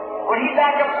 Would He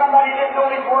back up somebody that didn't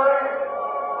know His Word?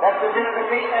 That's the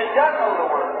identification that does know the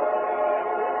Word.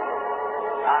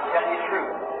 I'm telling you the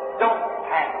truth. Don't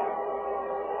panic.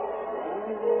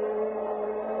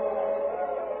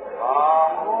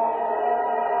 Come on.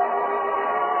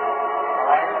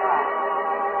 Right now.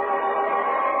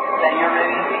 Then you're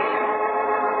ready to be.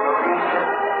 The rooms are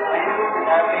clean.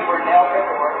 That people are nailed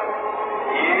everywhere.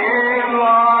 You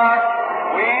are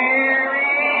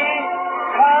weary.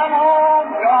 Come home.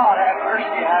 God, have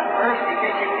mercy. Have mercy.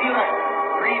 Can you feel it?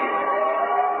 Read it.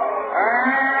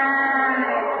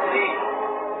 Earnestly,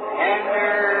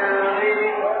 tenderly,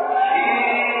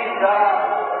 Jesus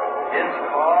is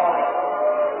calling.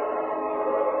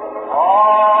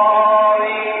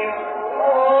 Calling.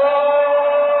 Oh,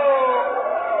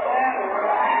 and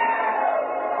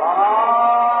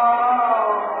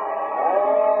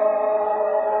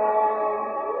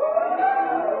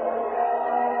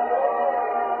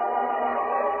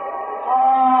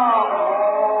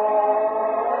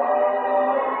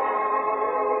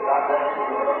God bless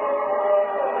you.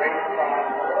 Great time.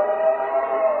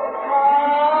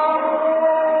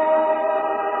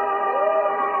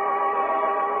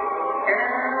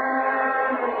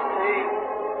 Earnestly,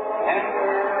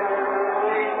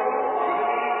 tenderly,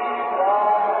 Jesus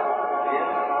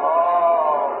is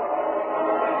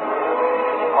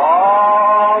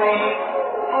calling.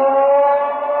 Oh,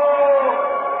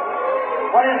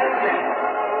 what is it then?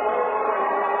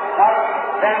 Not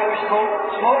that we smoke.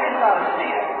 Smoke is not a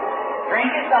sin.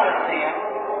 Drink is not a sin.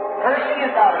 Cursing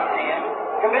is not a sin.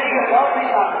 Committing adultery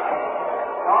is not a sin.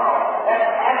 No, no. That's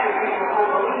attributes of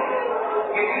unbelief.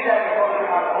 You do that because you're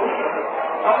not a believer.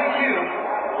 Number two,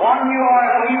 one, you are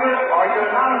a believer or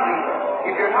you're not a believer.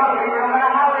 If you're not a believer, no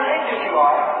matter how religious you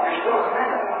are, you're still a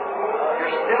sinner.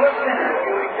 You're still a sinner if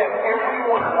you accept every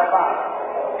word of that Bible.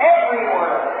 Every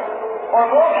word. For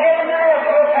both heaven and earth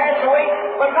will pass away,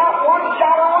 but not one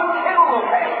shall or one tittle will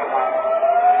pass away.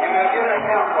 You will give an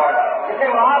account for it. You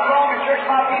say, well, I belong to church,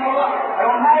 my people look. It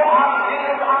don't matter how you do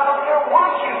this, I don't care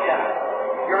what you've done.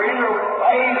 You're either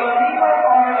a believer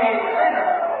or a sinner.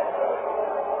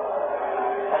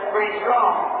 That's pretty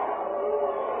strong.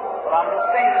 But I'm just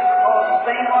saying this because the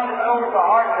same one that knows the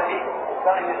heart that He is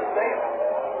telling you to say it.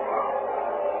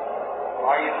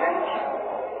 Are you finished?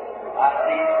 I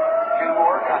see two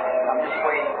more coming. I'm just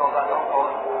waiting because I don't know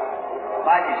it.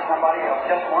 Might be somebody else.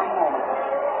 Just one moment.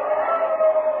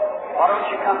 Why don't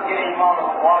you come get in while the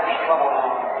water's troubled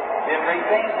now? Every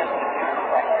thing that's in here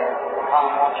back there. Tom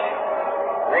wants you.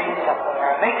 Raise up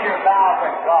there. Make your vow to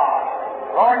God.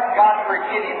 Lord God,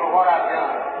 forgive me for what I've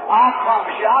done. I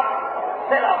promise you, I've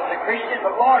said I was a Christian,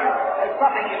 but Lord, there's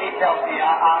something in me tells me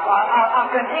I'm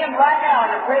condemned right now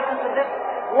in the presence of this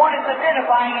one is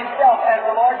identifying himself as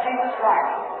the Lord Jesus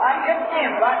Christ. I'm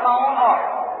condemned right in my own heart.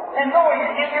 And Lord,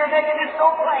 you're making it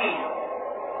so plain.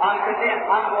 I'm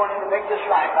condemned. I'm going to make this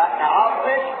right now. I'll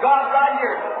bless God right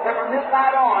here that from this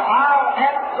night on, I'll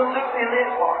absolutely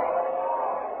live for Him.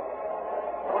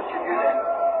 Don't you do that?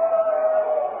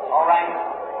 All right.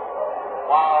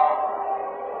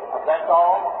 Wow. If that's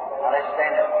all, now let's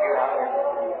stand up here out there.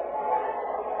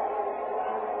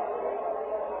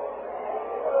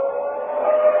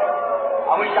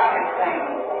 I wish I could sing.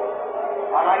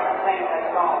 I'd like to sing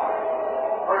that song.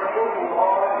 Forgive me,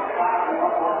 Lord, and try me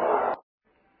one more time.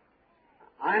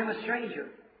 I am a stranger,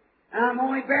 and I'm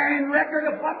only bearing record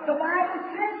of what the Bible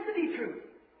says to be true.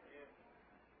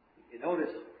 You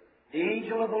notice, the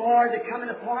angel of the Lord that come in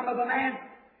the form of a man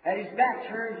had his back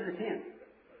turned to the tent.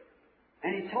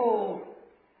 And he told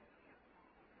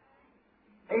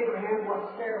Abraham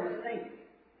what Sarah was thinking.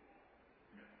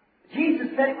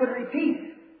 Jesus said it would repeat.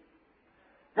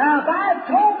 Now, if I have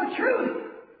told the truth,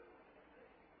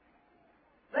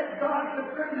 let God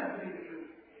confirm that to be the truth.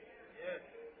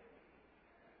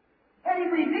 And He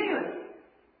revealed it.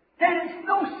 Then it's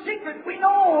no secret. We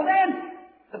know then.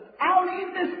 I'll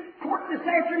leave this court this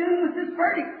afternoon with this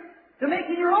verdict to make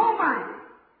in your own mind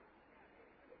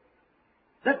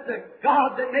that the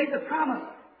God that made the promise,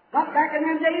 not back in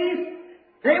them days,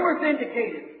 they were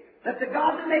vindicated. Let the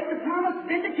God that makes the promise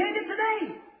vindicate it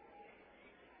today.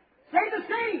 Say the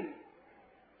same.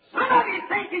 Some of you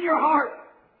think in your heart,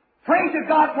 pray to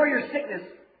God for your sickness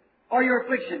or your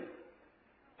affliction,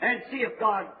 and see if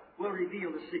God will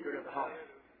reveal the secret of the heart.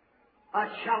 I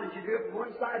challenge you to do it from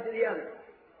one side to the other.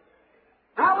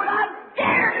 How would I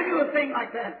dare to do a thing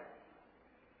like that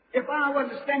if I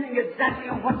wasn't standing exactly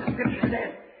on what the Scripture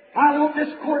said? I want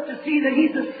this court to see that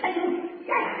He's the same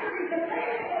yesterday,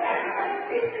 today,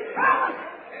 and He promised.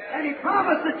 And He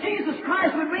promised that Jesus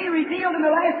Christ would be revealed in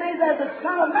the last days as the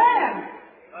Son of Man.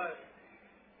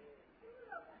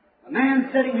 A man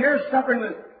sitting here suffering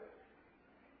with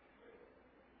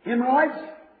hemorrhoids.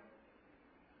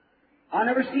 I've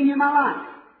never seen you in my life.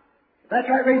 If that's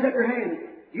right, raise up your hand.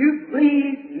 You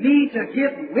believe me to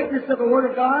give witness of the Word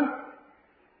of God?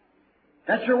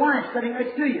 That's your wife sitting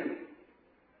next to you.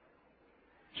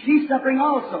 She's suffering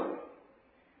also.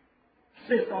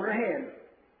 Cyst on her head.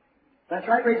 That's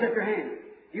right, raise up your hand.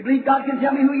 You believe God can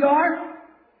tell me who you are?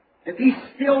 If He's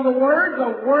still the Word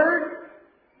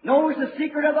knows the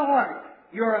secret of the heart.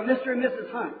 You are a Mr. and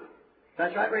Mrs. Hunt.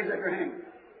 That's right, raise up your hand.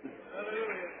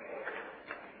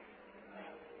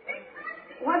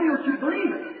 Why don't you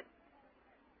believe it?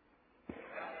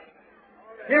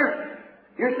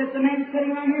 Here sits a man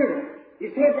sitting right here.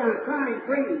 His head down, crying,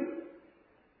 praying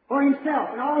for himself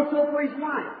and also for his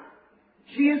wife.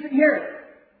 She isn't here.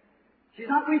 She's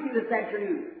not with you this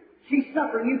afternoon. She's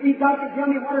suffering. You think God can tell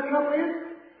me what her trouble is?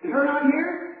 And her not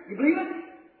here? You believe it?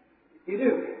 You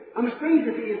do. I'm a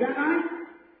stranger to you, is that right?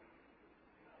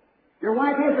 Your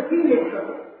wife has a female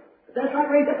trouble. If that's right,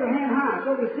 raise up your hand high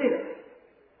so we see it.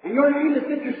 And your name is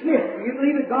Mr. Smith. Do you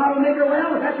believe that God will make her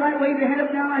well? If that's right, wave your hand up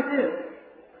and down like this.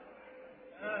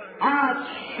 I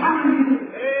challenge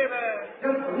you to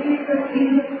believe that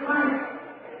Jesus Christ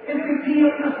is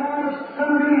revealed in the form of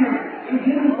Son of Man and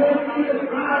given forth to the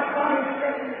bride body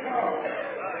second call.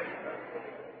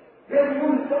 There's a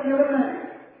woman sitting over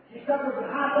there. She suffers with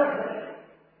high blood pressure.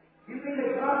 You think that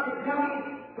God can tell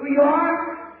me who you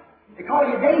are? They call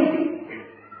you Daisy.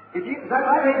 Is that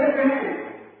right? Raise up your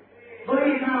hand.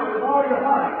 Believe now with all your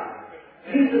heart.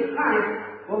 Jesus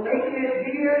Christ will make you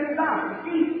give you your desire. You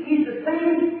see, He's the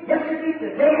same yesterday,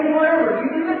 today, and forever. You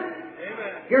believe it?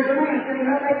 Amen. Here's a man sitting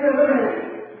right back there looking at you.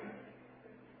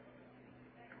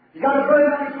 He's got a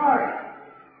burden on his heart.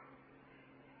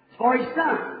 It's for his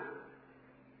son.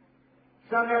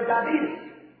 Son has diabetes.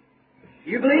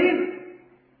 You believe?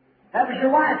 That was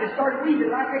your wife that started weeping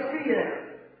right next to you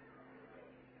there.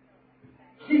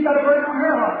 She's got a burden on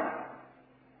her heart.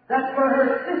 That's for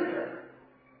her sister.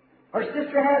 Her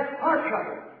sister has heart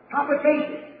trouble,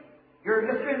 complications. You're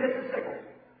Mr. and Mrs. Sickle.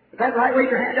 Is that right? Wave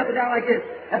your hand up and down like this.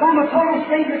 If I'm a total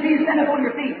stranger to you, stand up on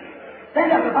your feet.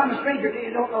 Stand up if I'm a stranger to you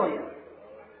and don't know you.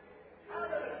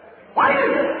 Why is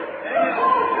it? We're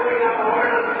all doing the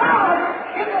Word of God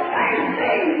in the last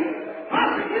days.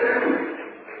 Prosecutor,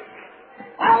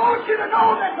 I want you to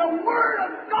know that the Word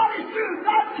of God is true.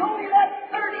 God told me that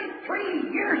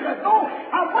 33 years ago.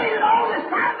 I've waited all this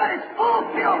time, but it's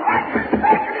fulfilled right this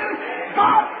afternoon.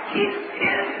 God keeps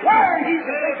His Word. He's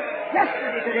the same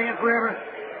yesterday, today, and forever.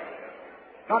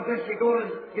 God bless you. Go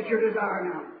and get your desire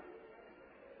now.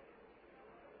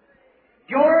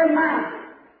 Your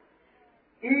mind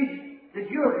is the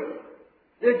jury.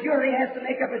 The jury has to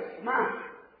make up its mind.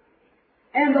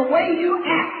 And the way you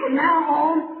act from now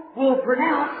on will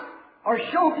pronounce or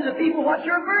show to the people what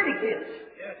your verdict is.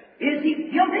 Yes. Is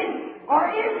he guilty or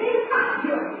is he not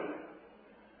guilty?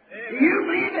 Amen. Do you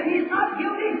believe that he's not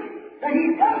guilty? That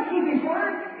he does keep his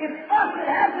word? It's us that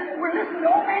has it. We're listening to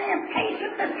old man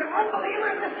impatient, Mr. Unbeliever,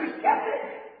 and Mr. Skeptic.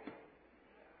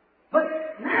 But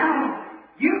now,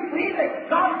 you believe that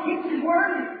God keeps His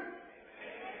word?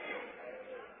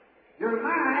 Your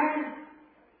mind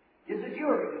is a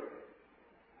jury.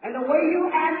 And the way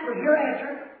you act from here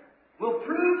after will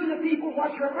prove to the people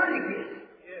what your verdict is.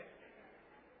 Yes.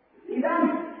 See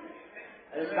that?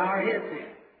 Let's bow our heads in.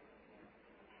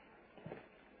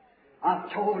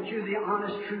 I've told you the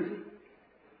honest truth.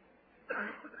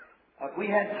 If we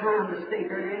had time to stay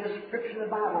here in the Scripture of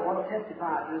the Bible, what will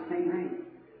testify to the same thing?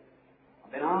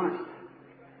 I've been honest.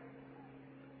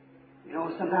 You know,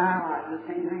 sometimes I like the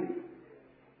same thing.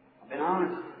 I've been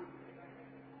honest.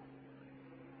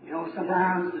 You know,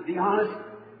 sometimes, to be honest,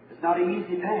 it's not an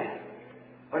easy path.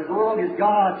 But as long as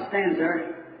God stands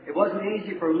there, it wasn't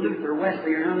easy for Luther,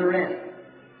 Wesley, or none of the rest.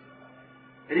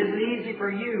 It isn't easy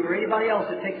for you or anybody else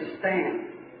that takes a stand.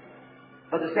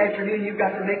 But this afternoon, you've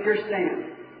got to make your stand.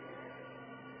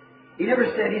 He never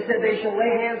said, He said, they shall lay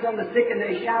hands on the sick and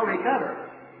they shall recover.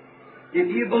 If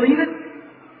you believe it,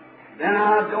 Then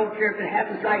I don't care if it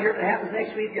happens right here, if it happens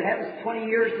next week, if it happens 20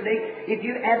 years today. If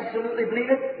you absolutely believe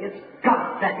it, it's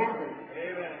got to happen.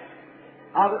 Amen.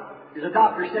 There's a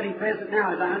doctor sitting present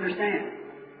now, as I understand.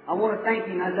 I want to thank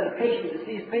him. I was at a patient to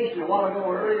see his patient a while ago,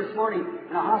 or early this morning,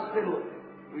 in a hospital.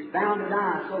 He was bound to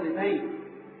die, so they think.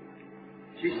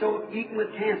 She's so eaten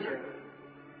with cancer.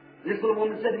 This little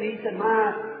woman said to me, he said,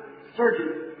 my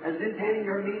surgeon has been attending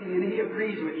your meeting, and he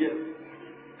agrees with you.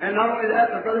 And not only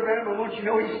that, but Brother Branham, I want you to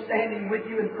know he's standing with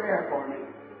you in prayer for me.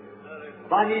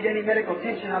 If I need any medical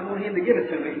attention, I want him to give it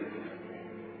to me.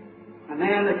 A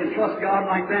man that can trust God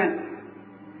like that.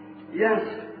 Yes,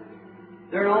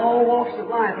 they're in all walks of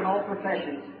life and all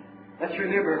professions. Let's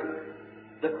remember,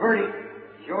 the verdict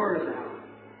is yours now.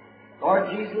 Lord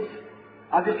Jesus,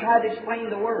 I've just tried to explain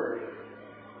the Word.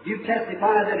 You've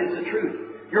testified that it's the truth.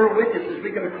 Your witnesses,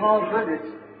 we could have called hundreds.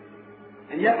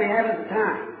 And yet we haven't the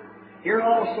time. Here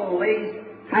also lays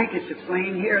handkerchiefs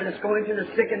laying here that's going to the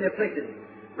sick and the afflicted.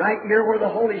 Right here where the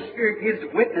Holy Spirit gives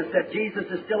witness that Jesus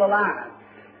is still alive.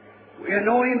 We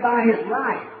know Him by His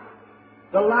life.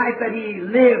 The life that He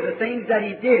lived, the things that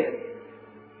He did.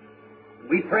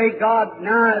 We pray God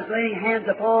now is laying hands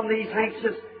upon these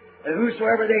handkerchiefs, that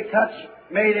whosoever they touch,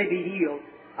 may they be healed.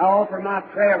 I offer my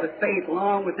prayer with faith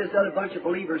along with this other bunch of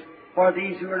believers for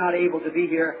these who are not able to be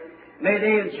here. May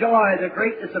they enjoy the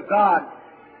greatness of God.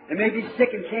 They may be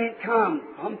sick and can't come.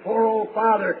 Some poor old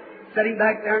father sitting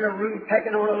back there in a room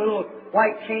pecking on a little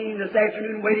white cane this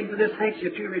afternoon waiting for this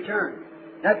handkerchief to return.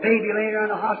 That baby laying there in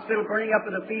the hospital burning up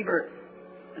with a fever.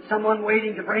 And someone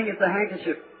waiting to bring it the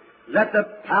handkerchief. Let the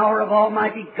power of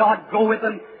Almighty God go with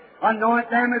them. Anoint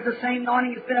them as the same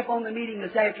anointing has been upon the meeting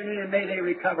this afternoon, and may they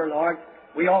recover, Lord.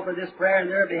 We offer this prayer in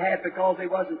their behalf because they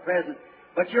wasn't present.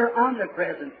 But you're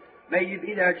omnipresent. May you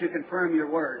be there to confirm your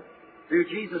word. Through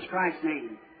Jesus Christ's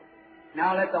name.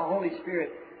 Now let the Holy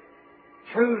Spirit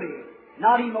truly,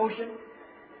 not emotion,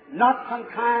 not some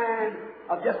kind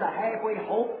of just a halfway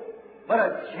hope, but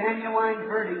a genuine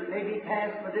verdict may be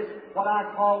passed for this, what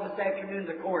I call this afternoon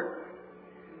the court.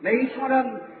 May each one of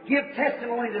them give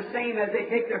testimony the same as they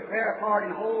take their prayer card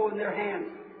and hold in their hands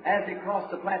as they cross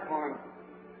the platform.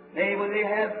 May, when they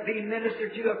have been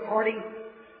ministered to according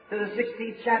to the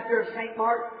 16th chapter of St.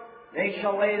 Mark, they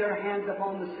shall lay their hands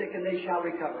upon the sick and they shall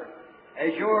recover.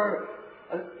 As your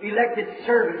elected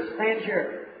servants stand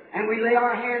here, and we lay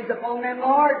our hands upon them,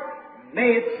 Lord,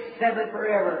 may it settle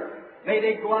forever. May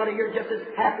they go out of here just as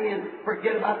happy and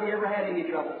forget about they ever had any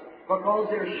troubles. Because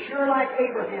they're sure like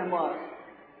Abraham was,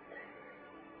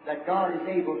 that God is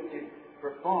able to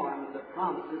perform the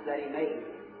promises that He made.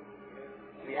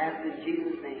 We ask in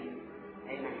Jesus' name,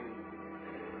 amen.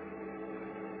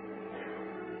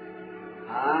 I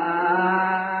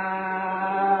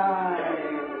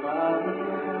love You.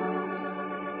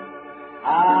 I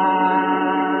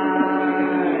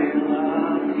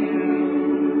love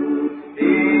You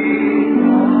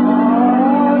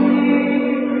because He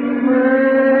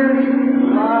first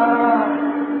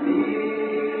loved me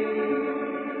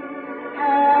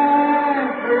and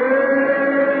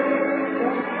purchased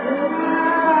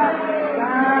my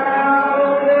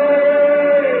salvation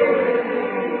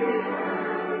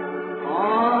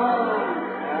on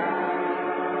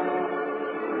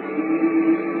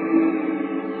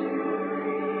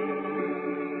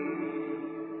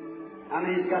How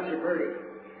many's got your verdict?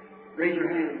 Raise your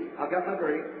hand. I've got my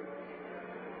verdict.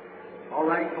 All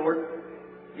right, court.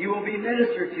 You will be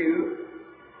ministered to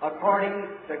according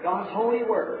to God's holy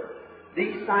word.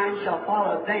 These signs shall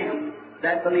follow them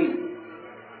that believe.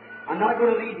 I'm not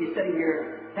going to leave you sitting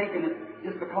here thinking that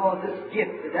just because this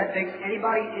gift, that makes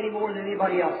anybody any more than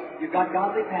anybody else. You've got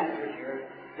godly pastors here.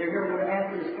 They're here to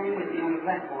ask you to stand with me on the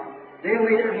platform. They'll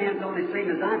lay their hands on the same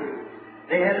as I do.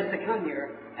 They had us to come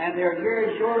here, and they're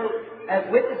here as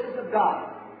witnesses of God.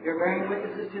 You're bearing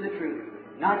witnesses to the truth.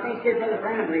 Now, I can't say Brother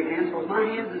Branham laid hands, because my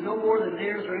hands is no more than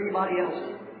theirs or anybody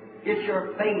else's. It's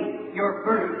your faith, your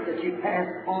verdict that you pass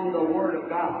on the Word of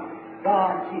God.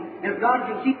 And if God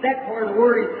can keep that part of the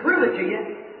Word and prove it to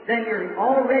you, then you're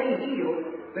already healed,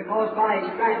 because by His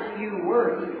stripes you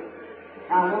were healed.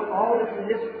 Now, I want all this in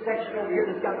this section over here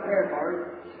that's got prayer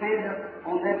cards, stand up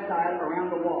on that side around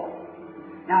the wall.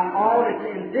 Now, all that's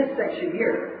in this section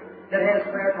here that has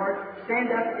prayer cards,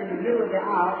 stand up in the middle of the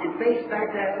aisle and face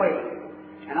back that way.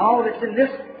 And all that's in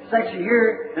this section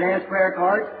here that has prayer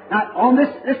cards, now on this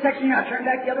section here, now turn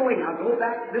back the other way. Now go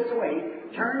back this way,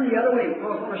 turn the other way,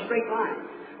 goes on a straight line.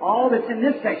 All that's in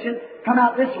this section, come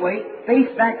out this way, face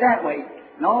back that way.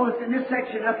 And all that's in this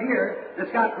section up here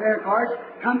that's got prayer cards,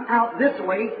 come out this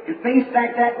way and face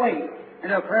back that way.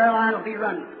 and the prayer line will be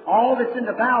running. All that's in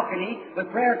the balcony with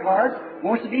prayer cards,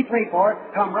 wants to be prayed for,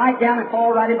 come right down and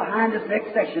fall right in behind this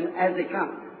next section as they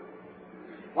come.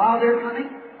 While they're coming,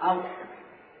 I'll...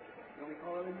 Can we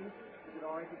call it in? Is it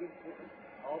all right to get it?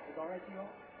 Oh, is it all right to you all?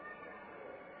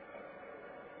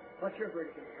 What's your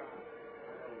verdict in the trial?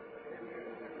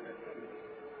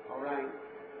 All right.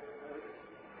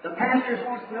 The pastors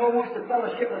wants to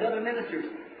fellowship with other ministers.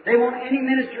 They want any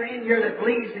minister in here that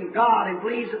believes in God and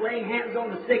believes in laying hands on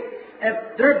the sick.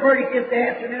 If their verdict is this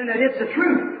afternoon that it's the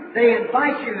truth, they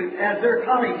invite you as their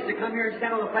colleagues to come here and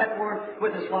stand on the platform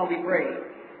with us while we pray.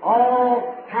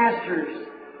 All pastors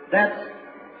that's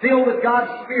filled with God's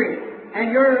Spirit,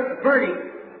 and your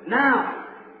verdict now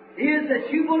is that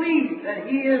you believe that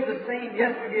He is the same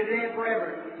yesterday, today, and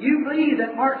forever. You believe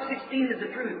that Mark 16 is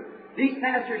the truth. These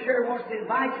pastors here wants to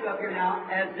invite you up here now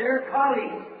as their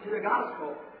colleagues to the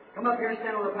gospel. Come up here and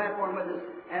stand on the platform with us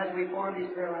as we form these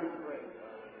prayer lines of prayer.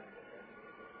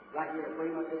 Right here,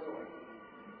 bring up this order.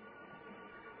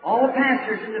 All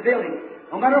pastors in the building,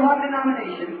 no matter what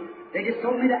denomination, they just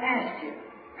told me to ask you,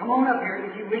 come on up here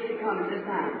if you wish to come at this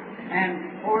time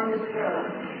and form this prayer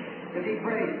line to be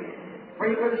prayed.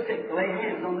 Pray for the sick, to lay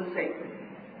hands on the sick.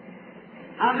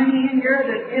 How many in here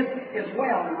that is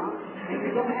well now, and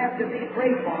you don't have to be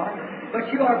prayed for, but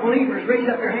you are believers? Raise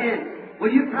up your hands. Will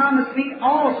you promise me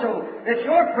also that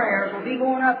your prayers will be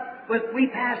going up with we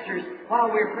pastors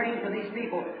while we're praying for these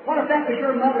people? What if that was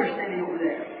your mother standing over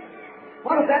there?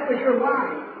 What if that was your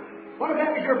wife? What if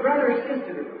that was your brother or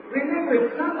sister? Remember,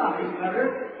 it's somebody's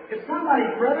mother, it's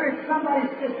somebody's brother, it's somebody's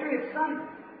sister, it's some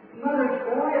mother's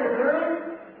boy or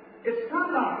girl. It's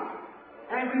somebody.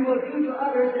 And we will do to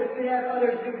others as we have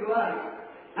others do to us.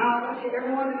 Now, I want you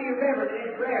everyone to be reverent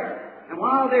in prayer. And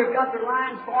while they've got their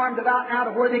lines formed about now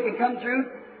to where they can come through,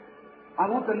 I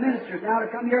want the ministers now to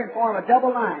come here and form a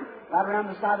double line right around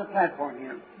the side of the platform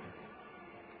here.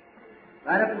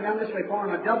 Right up and down this way,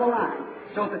 form a double line.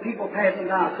 So that the people passing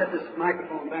by, I'll set this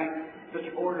microphone back.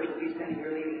 Mr. Borders will be standing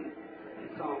here leading.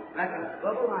 So, back a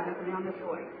double line up and down this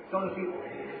way. So the people.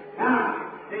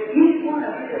 Now, each one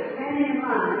of you is standing in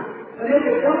line, but it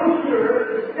is double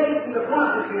sure the state and the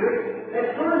prosecutor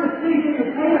that your decision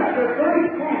is made up to a very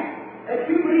extent that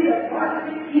you believe that part of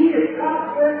the key is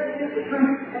God's word and is the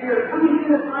truth, and you're coming to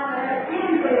the time that has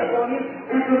hands laid upon you,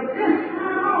 and from this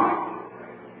time on,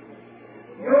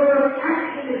 your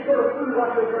action is going to prove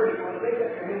what your verdict was. Raise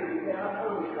up your hand and say, I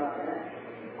promise God that.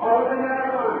 All of them are out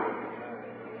of line.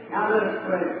 Now let us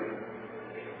pray.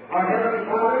 Our Heavenly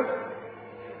Father,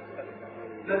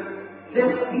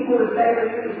 this people this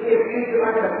afternoon is being accused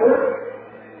like a court.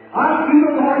 I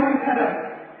feel, Lord, you've had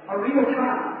a real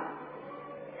trial.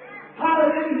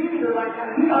 Pilate didn't use her like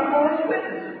that. He got false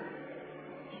witnesses.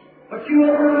 But you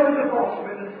overrode the false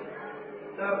witness.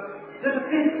 The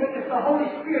defense witness, the Holy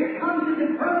Spirit, comes to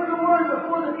confirm the word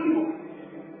before the people.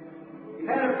 You've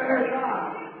had a fair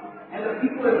trial. And the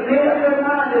people have made up their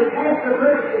mind, they've passed their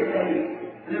verdict today.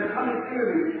 And they're coming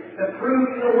through to prove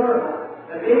to the world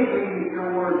that they believe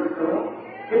your word is so.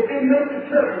 It's been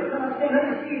misinterpreted. Some say, let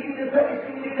me see you do this, let me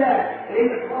see you do that. It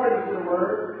ain't according to the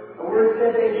word. The word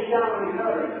said they shall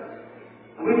recover.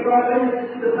 And we brought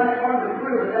witnesses to the platform to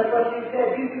prove it. That's what you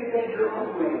said. You do things your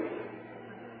own way.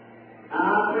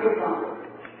 I pray, Father,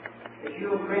 that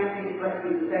you will grant these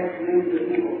blessings this afternoon to the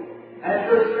people. As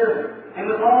your servant, and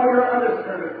with all your other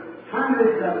servants,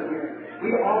 hundreds of them here,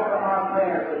 we offer our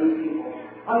prayer for these people.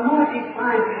 Anoint these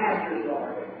fine pastors,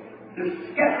 Lord. The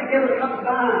skeptic ever comes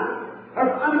by, or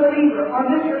unbeliever, or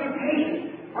Mr.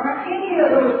 Impatient, or any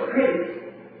of those critics,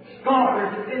 scoffers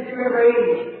that's been through every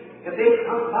age, if they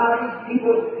come by these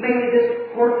people, maybe this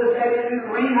court this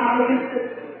afternoon, rain out against it,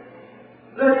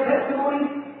 their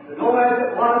testimony, the Noah as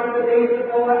it was in the days of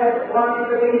Noah, as it was in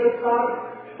the days of Sodom,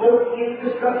 both in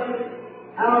destruction,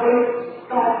 how they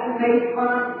scoffed and made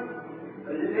fun,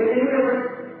 but they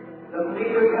delivered. The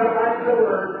believers held back to the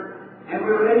Word, and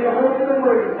we're ready to hold to the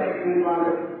Word this afternoon,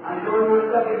 Father. I join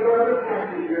myself with your other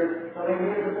pastors here, so they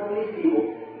hear before these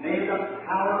people. May the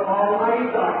power of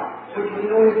Almighty God, which we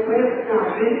know is present now,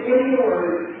 vindicating the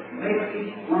Word, make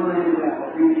each one of them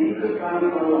well. Through Jesus Christ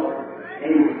our Lord.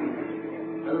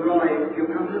 Amen. Brother Roy, if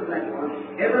you'll come to the platform.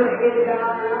 Every head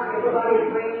down now,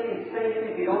 everybody's praying and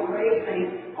singing. If you don't pray and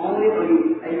sing, only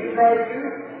believe. As you pass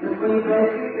through, just when you pass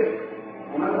through, just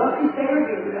no matter what you say or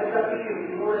do, that's up to you.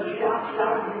 If you want to shout,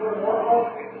 if you want to walk off,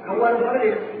 no matter what it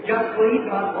is, just believe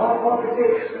God. Walk off and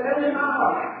say, "Settle in my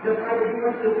heart," just like if you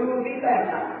went to the pool and be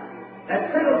baptized.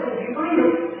 That settles it. You believe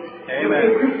it. Amen. You'll be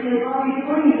a Christian as long as you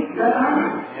believe. That's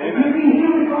right. You'll be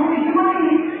healed as long as you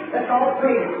believe. That's all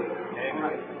praise.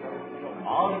 Amen.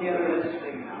 All together, let's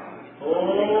sing now.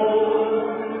 Holy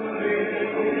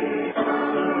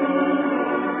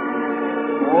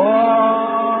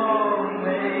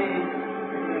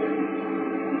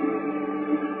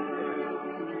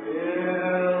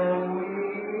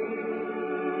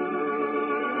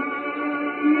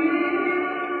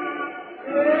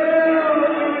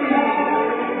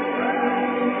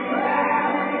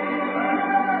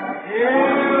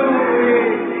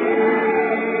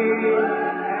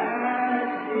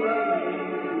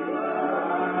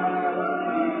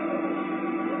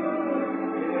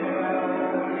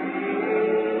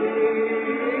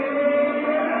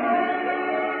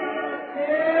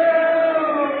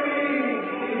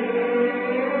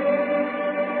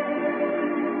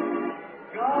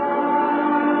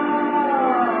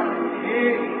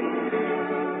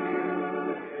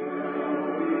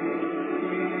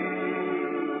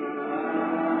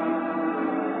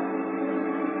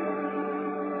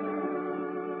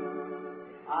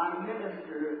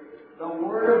minister the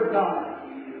Word of God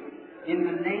to you. In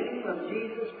the name of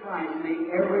Jesus Christ, may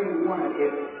every one of you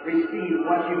receive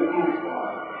what you ask for.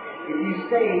 If you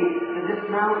say to this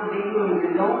mountain be moved,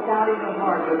 and don't doubt in your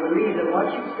heart, but believe that what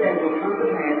you said will come to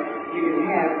pass, you can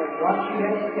have what you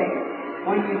have said.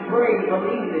 When you pray,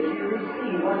 believe that you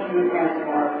receive what you have asked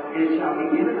for, and it shall be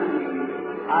given unto you.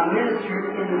 I minister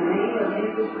in the name of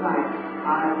Jesus Christ.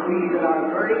 I believe that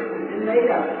our verdict has been made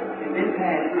up, and been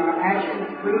passed, and our actions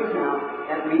prove now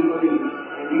that we believe.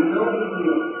 And we will be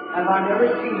healed. If I never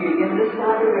see you again this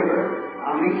side of the river,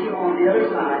 I'll meet you on the other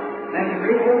side. Then the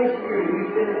great Holy Spirit,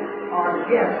 who's been our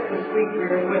guest this week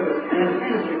here with us, and has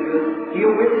ministered to us,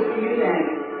 He'll witness to you then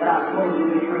that I've told you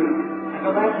the truth.